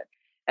market.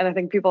 And I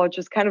think people are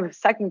just kind of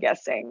second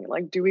guessing,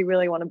 like, do we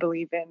really want to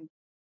believe in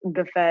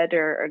the Fed,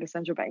 or the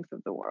central banks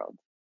of the world?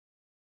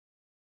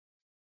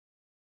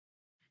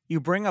 You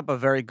bring up a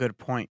very good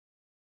point,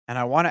 and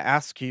I want to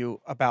ask you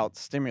about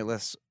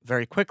stimulus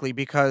very quickly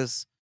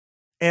because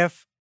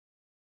if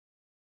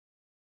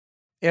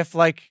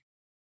like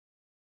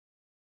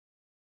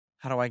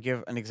how do I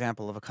give an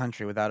example of a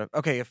country without a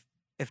okay, if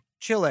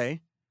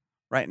Chile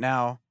right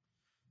now,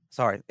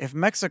 sorry, if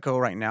Mexico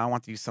right now, I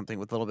want to use something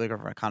with a little bit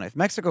of an economy. If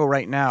Mexico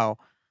right now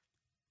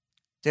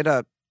did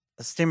a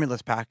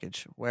stimulus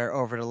package where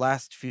over the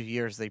last few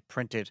years they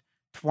printed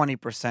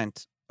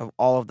 20% of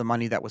all of the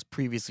money that was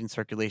previously in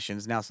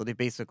circulations now, so they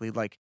basically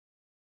like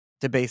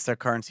debase their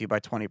currency by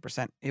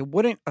 20%. It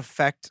wouldn't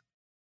affect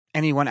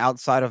anyone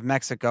outside of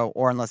Mexico,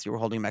 or unless you were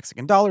holding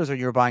Mexican dollars or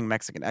you were buying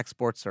Mexican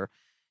exports or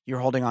you're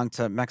holding on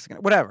to Mexican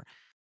whatever.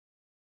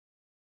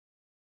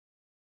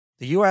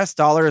 The US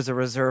dollar is a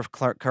reserve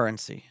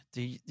currency.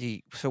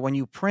 The so when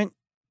you print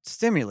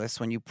stimulus,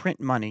 when you print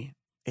money,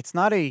 it's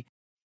not a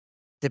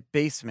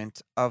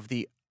debasement of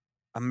the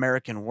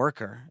American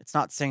worker. It's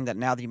not saying that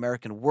now the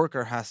American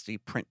worker has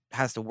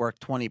to work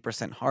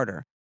 20%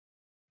 harder.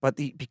 But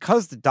the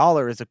because the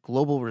dollar is a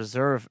global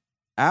reserve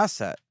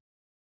asset,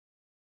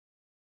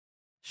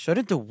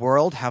 shouldn't the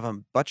world have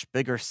a much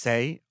bigger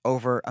say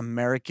over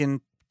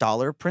American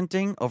dollar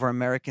printing, over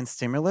American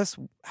stimulus?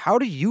 How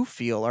do you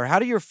feel, or how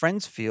do your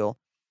friends feel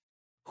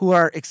who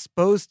are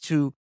exposed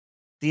to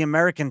the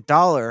American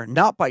dollar,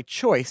 not by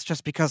choice,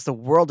 just because the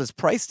world is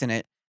priced in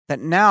it, that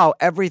now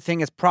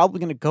everything is probably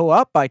going to go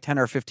up by 10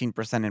 or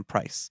 15% in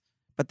price,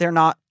 but they're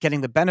not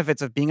getting the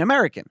benefits of being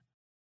American?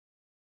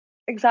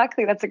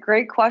 Exactly. That's a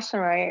great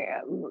question,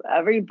 right?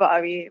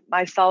 Everybody,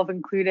 myself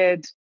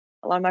included,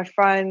 a lot of my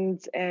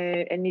friends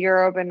in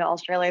Europe and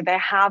Australia, they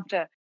have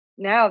to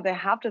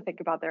think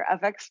about their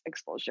FX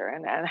exposure,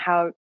 and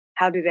how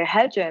do they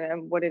hedge it,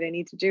 and what do they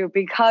need to do,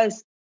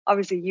 because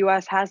obviously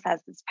US has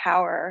this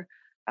power,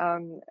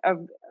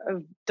 of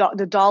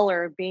the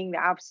dollar being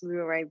the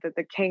absolute, right,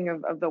 the king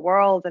of the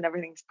world, and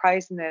everything's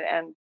priced in it.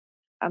 And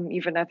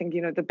even I think,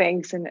 the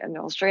banks in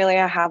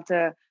Australia have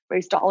to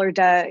raise dollar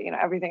debt,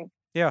 everything.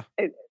 Yeah.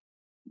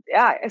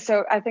 Yeah,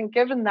 so I think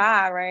given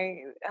that,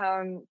 right,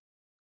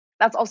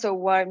 that's also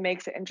what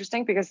makes it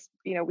interesting, because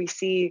we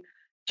see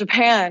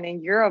Japan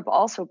and Europe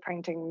also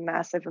printing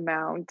massive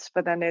amounts,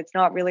 but then it's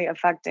not really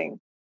affecting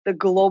the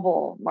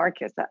global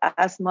markets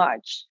as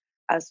much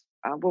as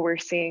what we're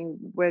seeing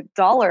with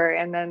dollar.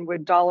 And then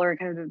with dollar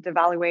kind of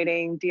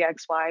devaluating,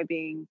 DXY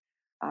being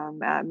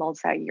at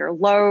multi-year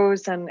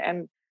lows,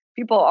 and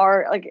people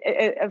are like,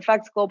 it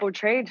affects global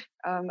trade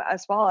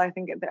as well. I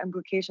think the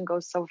implication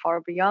goes so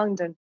far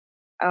beyond.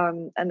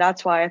 And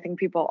that's why I think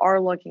people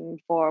are looking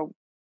for,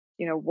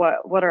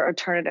 what are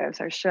alternatives,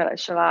 or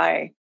should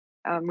I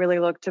really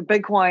look to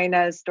Bitcoin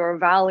as store of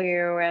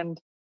value,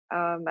 and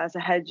as a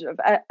hedge of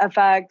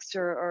FX,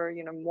 or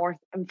more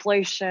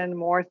inflation,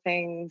 more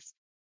things.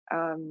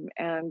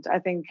 And I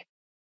think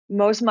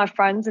most of my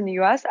friends in the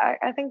US,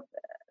 I think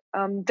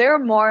they're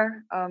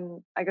more,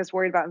 I guess,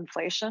 worried about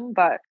inflation,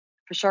 but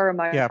for sure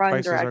my Yeah,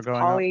 friends or prices are going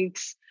up.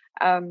 ex-colleagues,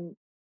 and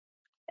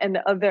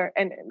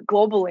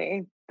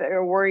globally,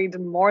 they're worried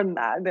more than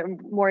that. They're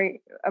more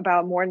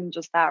about more than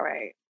just that,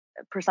 right?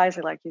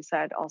 precisely like you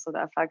said, also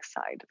the FX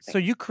side of So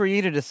things. you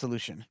created a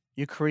solution.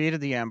 You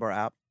created the Amber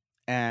app,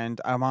 and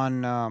I'm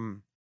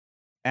on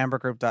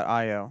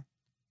ambergroup.io,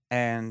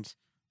 and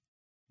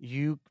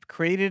you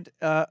created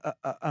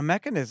a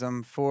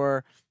mechanism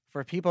for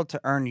people to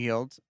earn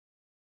yield,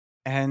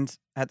 and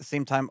at the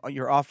same time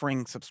you're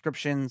offering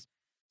subscriptions.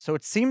 So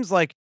it seems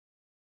like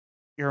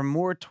you're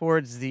more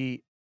towards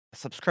the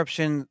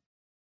subscription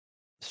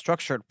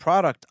structured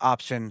product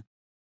option.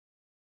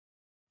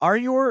 Are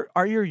your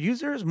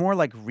users more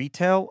like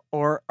retail,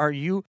 or are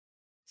you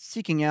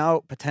seeking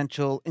out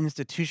potential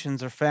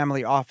institutions or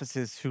family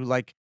offices who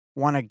like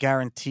want to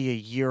guarantee a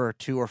year or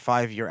 2 or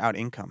 5-year out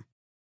income?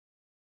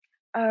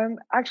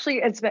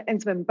 Actually, it's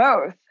been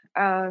both.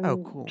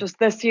 Oh, cool. Just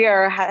this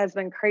year has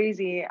been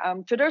crazy.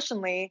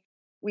 Traditionally,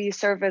 we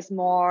service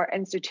more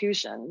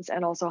institutions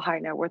and also high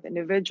net worth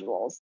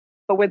individuals.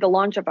 But with the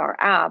launch of our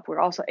app,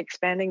 we're also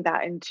expanding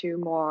that into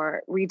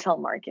more retail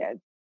market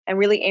and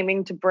really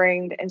aiming to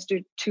bring the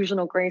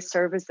institutional grade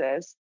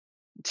services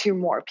to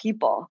more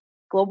people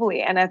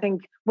globally. And I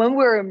think when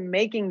we were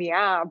making the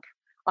app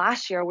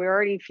last year, we were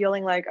already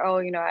feeling like,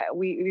 oh,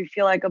 we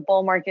feel like a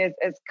bull market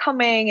is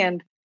coming,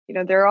 and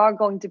there are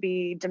going to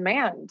be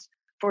demand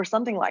for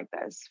something like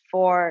this,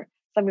 for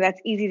something that's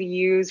easy to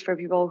use for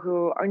people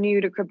who are new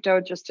to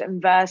crypto, just to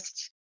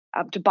invest,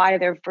 to buy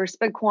their first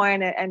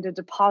Bitcoin and to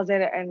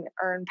deposit it and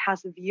earn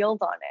passive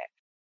yield on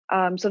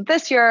it. So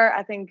this year,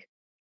 I think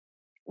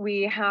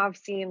we have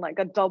seen like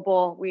a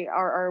double.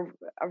 Our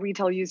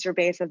retail user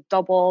base has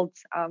doubled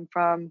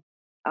from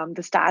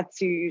the stats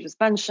you just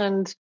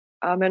mentioned,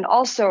 and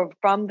also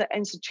from the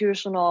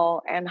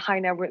institutional and high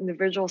net worth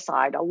individual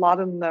side. A lot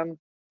of them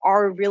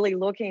are really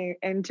looking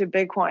into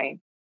Bitcoin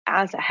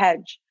as a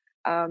hedge.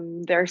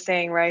 They're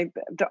saying, right,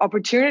 the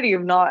opportunity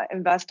of not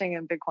investing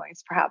in Bitcoin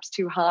is perhaps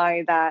too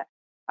high, that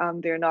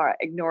they're not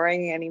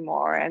ignoring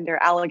anymore, and they're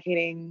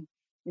allocating,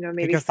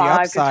 maybe Because the 5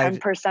 to upside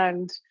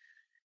 10%.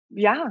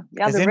 Yeah,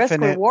 is the risk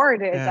infinite.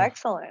 reward is Yeah.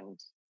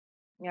 excellent.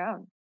 Yeah.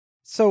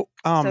 So,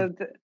 So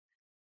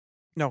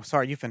no,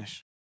 sorry, you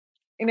finish.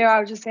 I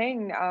was just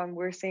saying,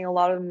 we're seeing a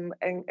lot of them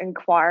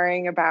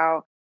inquiring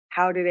about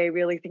how do they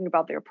really think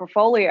about their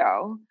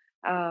portfolio.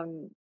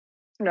 Um,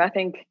 I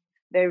think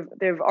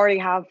they've already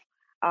have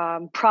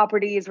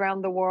properties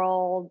around the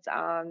world,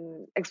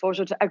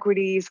 exposure to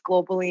equities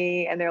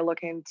globally, and they're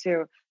looking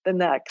to the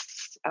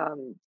next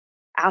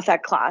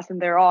asset class,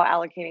 and they're all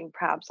allocating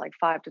perhaps like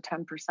 5 to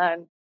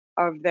 10%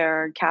 of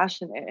their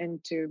cash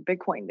into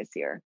Bitcoin this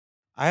year.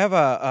 I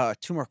have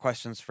two more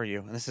questions for you,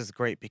 and this is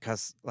great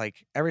because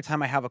like every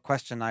time I have a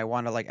question, I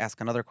want to like ask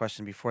another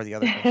question before the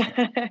other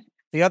question.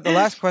 The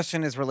last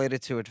question is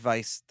related to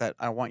advice that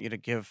I want you to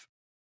give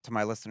to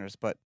my listeners,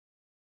 but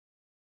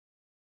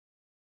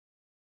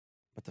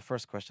the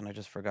first question I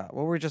just forgot.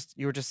 What were just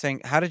you were just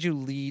saying? How did you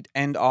lead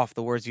end off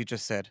the words you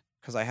just said?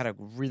 Because I had a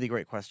really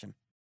great question.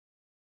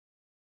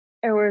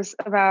 It was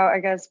about, I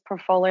guess, Oh,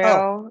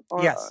 portfolio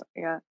yes.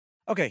 or yeah.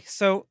 Okay,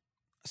 so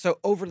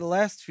over the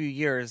last few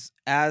years,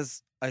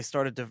 as I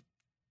started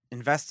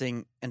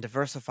investing and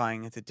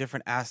diversifying into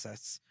different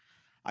assets,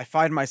 I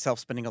find myself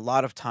spending a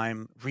lot of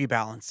time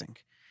rebalancing.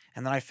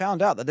 And then I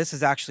found out that this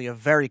is actually a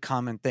very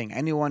common thing.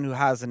 Anyone who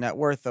has a net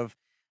worth of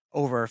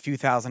over a few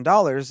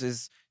 $1,000s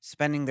is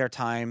spending their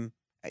time,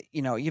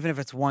 even if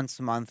it's once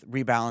a month,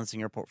 rebalancing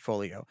your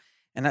portfolio.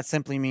 And that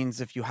simply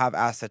means if you have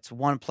assets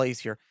one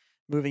place, you're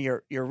moving,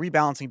 you're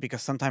rebalancing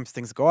because sometimes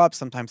things go up,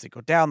 sometimes they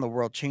go down, the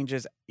world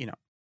changes.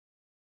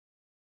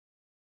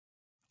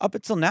 Up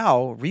until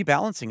now,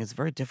 rebalancing is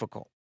very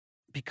difficult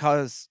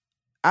because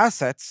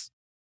assets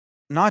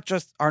not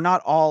just are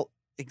not all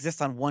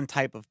exist on one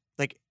type of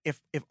like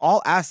if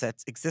all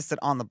assets existed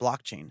on the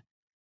blockchain,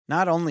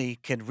 not only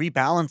can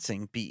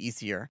rebalancing be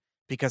easier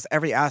because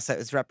every asset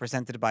is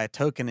represented by a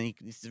token and you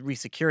can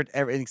resecure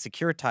everything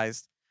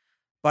securitized,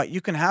 but you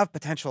can have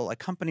potential like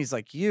companies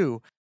like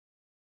you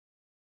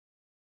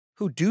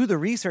who do the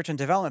research and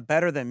development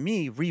better than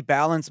me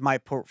rebalance my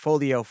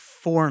portfolio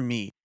for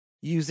me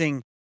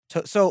using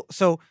so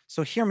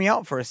hear me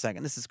out for a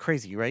second. This is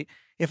crazy, right?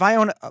 If I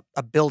own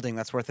a building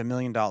that's worth $1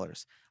 million,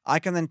 I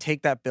can then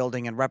take that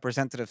building and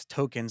represent it as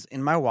tokens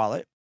in my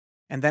wallet,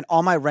 and then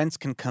all my rents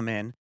can come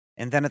in.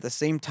 And then at the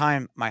same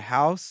time, my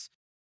house,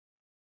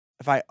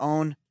 if I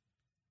own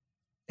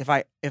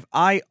if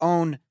I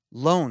own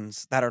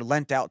loans that are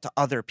lent out to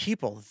other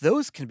people,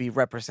 those can be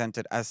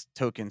represented as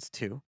tokens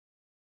too.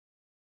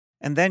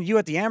 And then you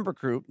at the Amber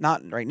Group,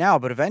 not right now,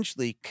 but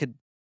eventually could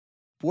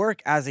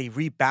work as a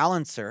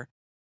rebalancer.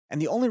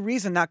 And the only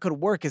reason that could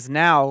work is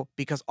now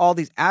because all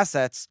these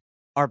assets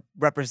are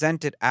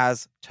represented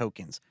as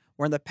tokens.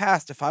 Where in the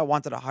past, if I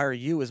wanted to hire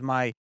you as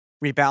my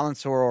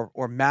rebalancer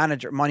or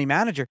manager, money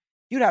manager,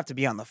 you'd have to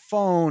be on the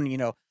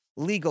phone,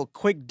 legal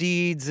quick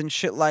deeds and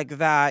shit like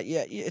that.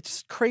 Yeah,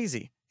 it's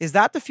crazy. Is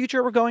that the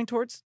future we're going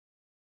towards?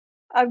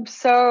 I'm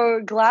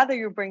so glad that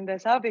you bring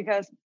this up,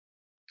 because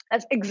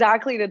that's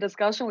exactly the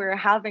discussion we were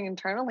having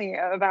internally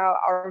about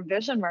our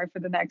vision, right, for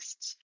the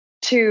next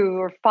 2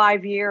 or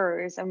 5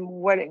 years, and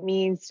what it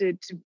means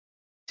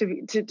to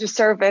to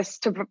service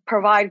to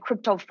provide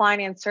crypto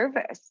finance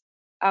service.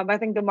 I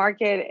think the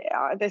market,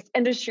 this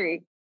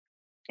industry,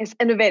 is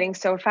innovating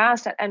so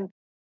fast, and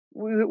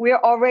we're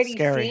already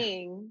Scary.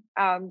 seeing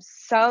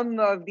some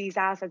of these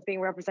assets being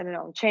represented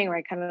on chain,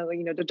 right? Kind of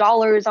the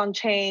dollars on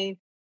chain,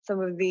 some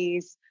of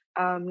these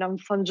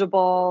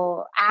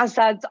non-fungible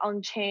assets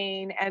on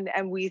chain,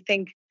 and we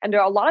think, and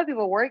there are a lot of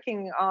people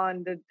working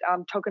on the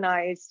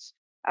tokenized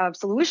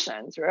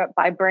solutions, right,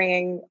 by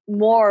bringing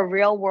more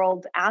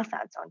real-world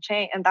assets on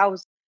chain, and that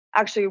was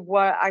actually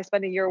what I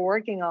spent a year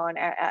working on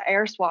at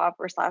AirSwap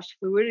or slash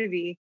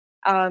Fluidity.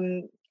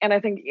 And I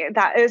think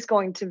that is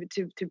going to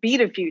be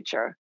the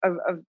future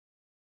of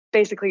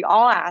basically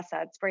all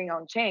assets bringing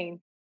on chain.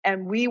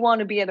 And we want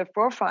to be at the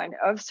forefront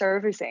of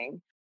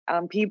servicing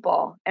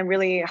people and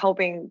really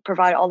helping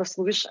provide all the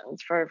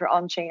solutions for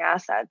on-chain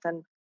assets.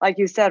 And like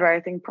you said, right,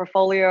 I think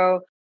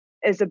portfolio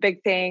is a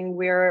big thing.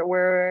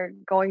 We're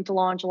going to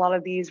launch a lot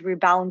of these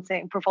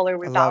portfolio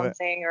I love it.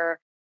 rebalancing, or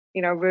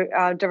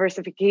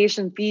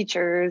diversification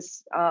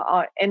features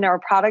in our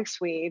product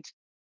suite.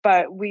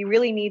 But we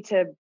really need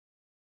to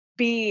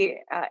be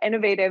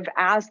innovative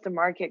as the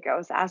market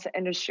goes, as the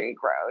industry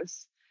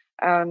grows.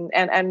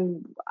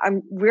 And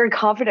we're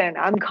confident.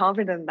 I'm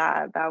confident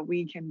that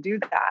we can do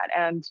that.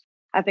 And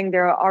I think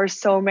there are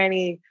so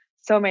many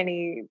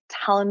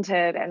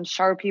talented and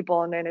sharp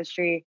people in the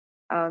industry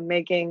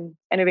making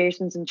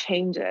innovations and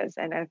changes.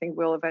 And I think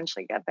we'll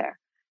eventually get there.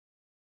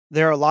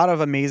 There are a lot of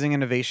amazing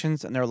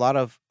innovations, and there are a lot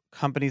of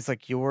companies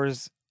like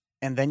yours,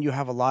 and then you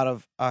have a lot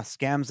of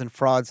scams and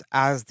frauds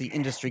as the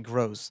industry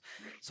grows.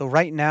 So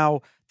right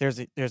now, there's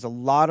a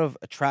lot of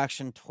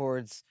attraction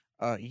towards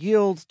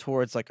yield,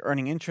 towards like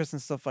earning interest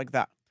and stuff like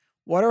that.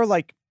 What are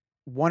like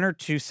one or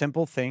two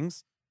simple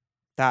things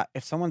that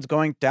if someone's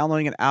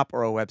downloading an app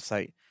or a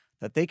website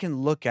that they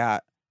can look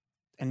at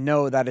and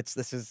know that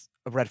this is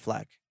a red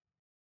flag?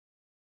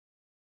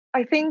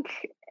 I think,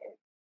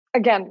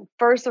 again,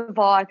 first of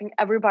all, I think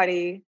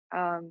everybody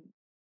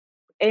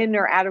in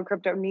or out of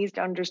crypto needs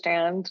to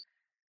understand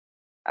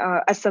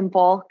a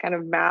simple kind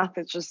of math.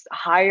 It's just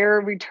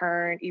higher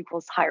return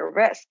equals higher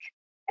risk.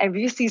 And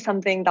if you see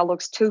something that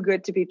looks too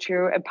good to be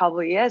true, it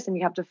probably is, and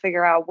you have to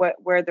figure out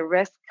where the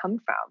risk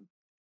comes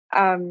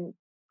from.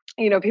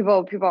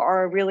 People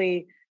are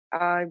really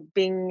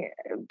being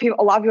people.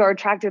 A lot of people are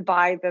attracted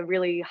by the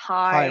really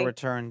High high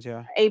returns,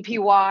 yeah.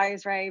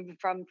 APYs, right,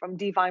 from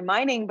DeFi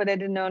mining, but they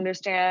didn't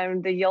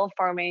understand the yield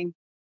farming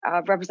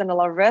represent a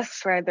lot of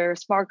risks, right?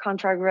 There's smart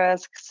contract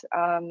risks,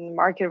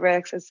 market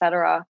risks,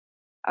 etc.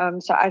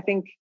 So I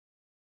think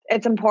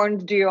it's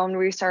important to do your own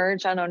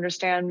research and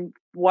understand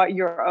what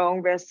your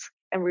own risk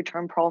and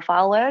return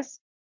profile is,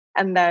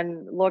 and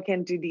then look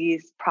into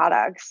these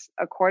products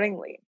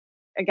accordingly.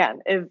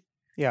 Again, if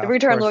Yeah, the of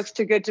return course. looks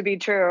too good to be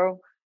true,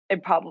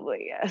 it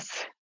probably is.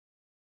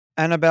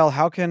 Annabelle,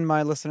 how can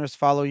my listeners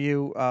follow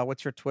you?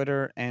 What's your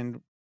Twitter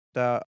and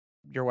the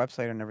your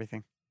website and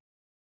everything?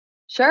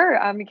 Sure.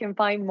 You can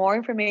find more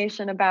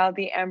information about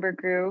the Amber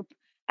Group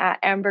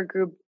at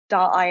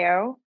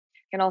ambergroup.io.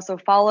 You can also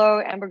follow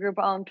Amber Group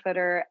on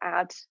Twitter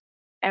at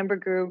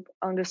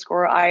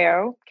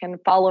ambergroup_io. Can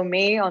follow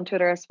me on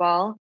Twitter as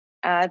well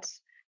at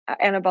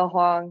Annabelle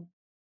Huang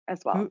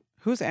as well.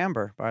 Who's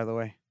Amber, by the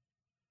way?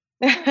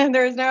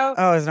 There's no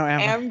Oh, there's no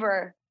Amber.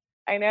 Amber.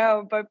 I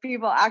know, but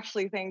people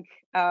actually think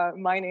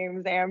my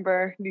name's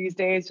Amber these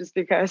days just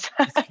because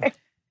That's fine.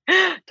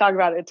 I talk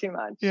about it too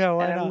much. Yeah,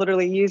 why And I'm not?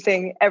 literally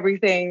using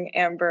everything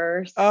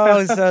Amber.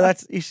 Oh, so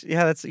that's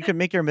you could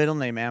make your middle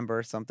name Amber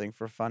or something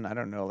for fun. I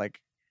don't know. Like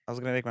I was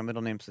gonna make my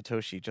middle name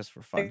Satoshi just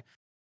for fun.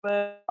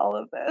 All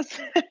of this.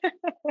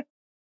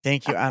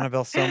 Thank you,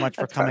 Annabelle, so much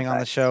for That's coming on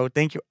the perfect. show.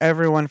 Thank you,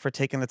 everyone, for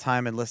taking the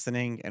time and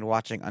listening and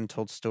watching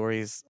Untold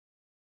Stories.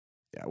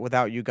 Yeah,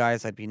 without you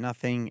guys, I'd be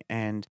nothing.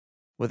 And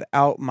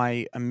without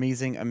my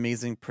amazing,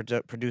 amazing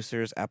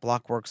producers at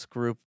Blockworks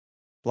Group,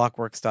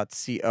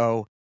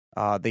 blockworks.co,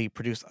 they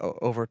produce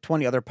over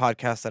 20 other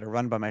podcasts that are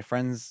run by my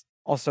friends.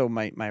 Also,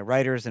 my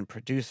writers and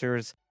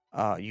producers.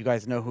 You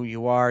guys know who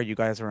you are. You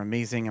guys are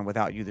amazing. And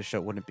without you, the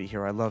show wouldn't be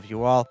here. I love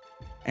you all.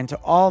 And to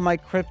all my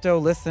crypto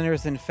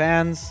listeners and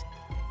fans,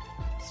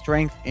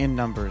 strength in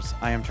numbers.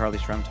 I am Charlie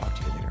Shrem. Talk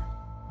to you later.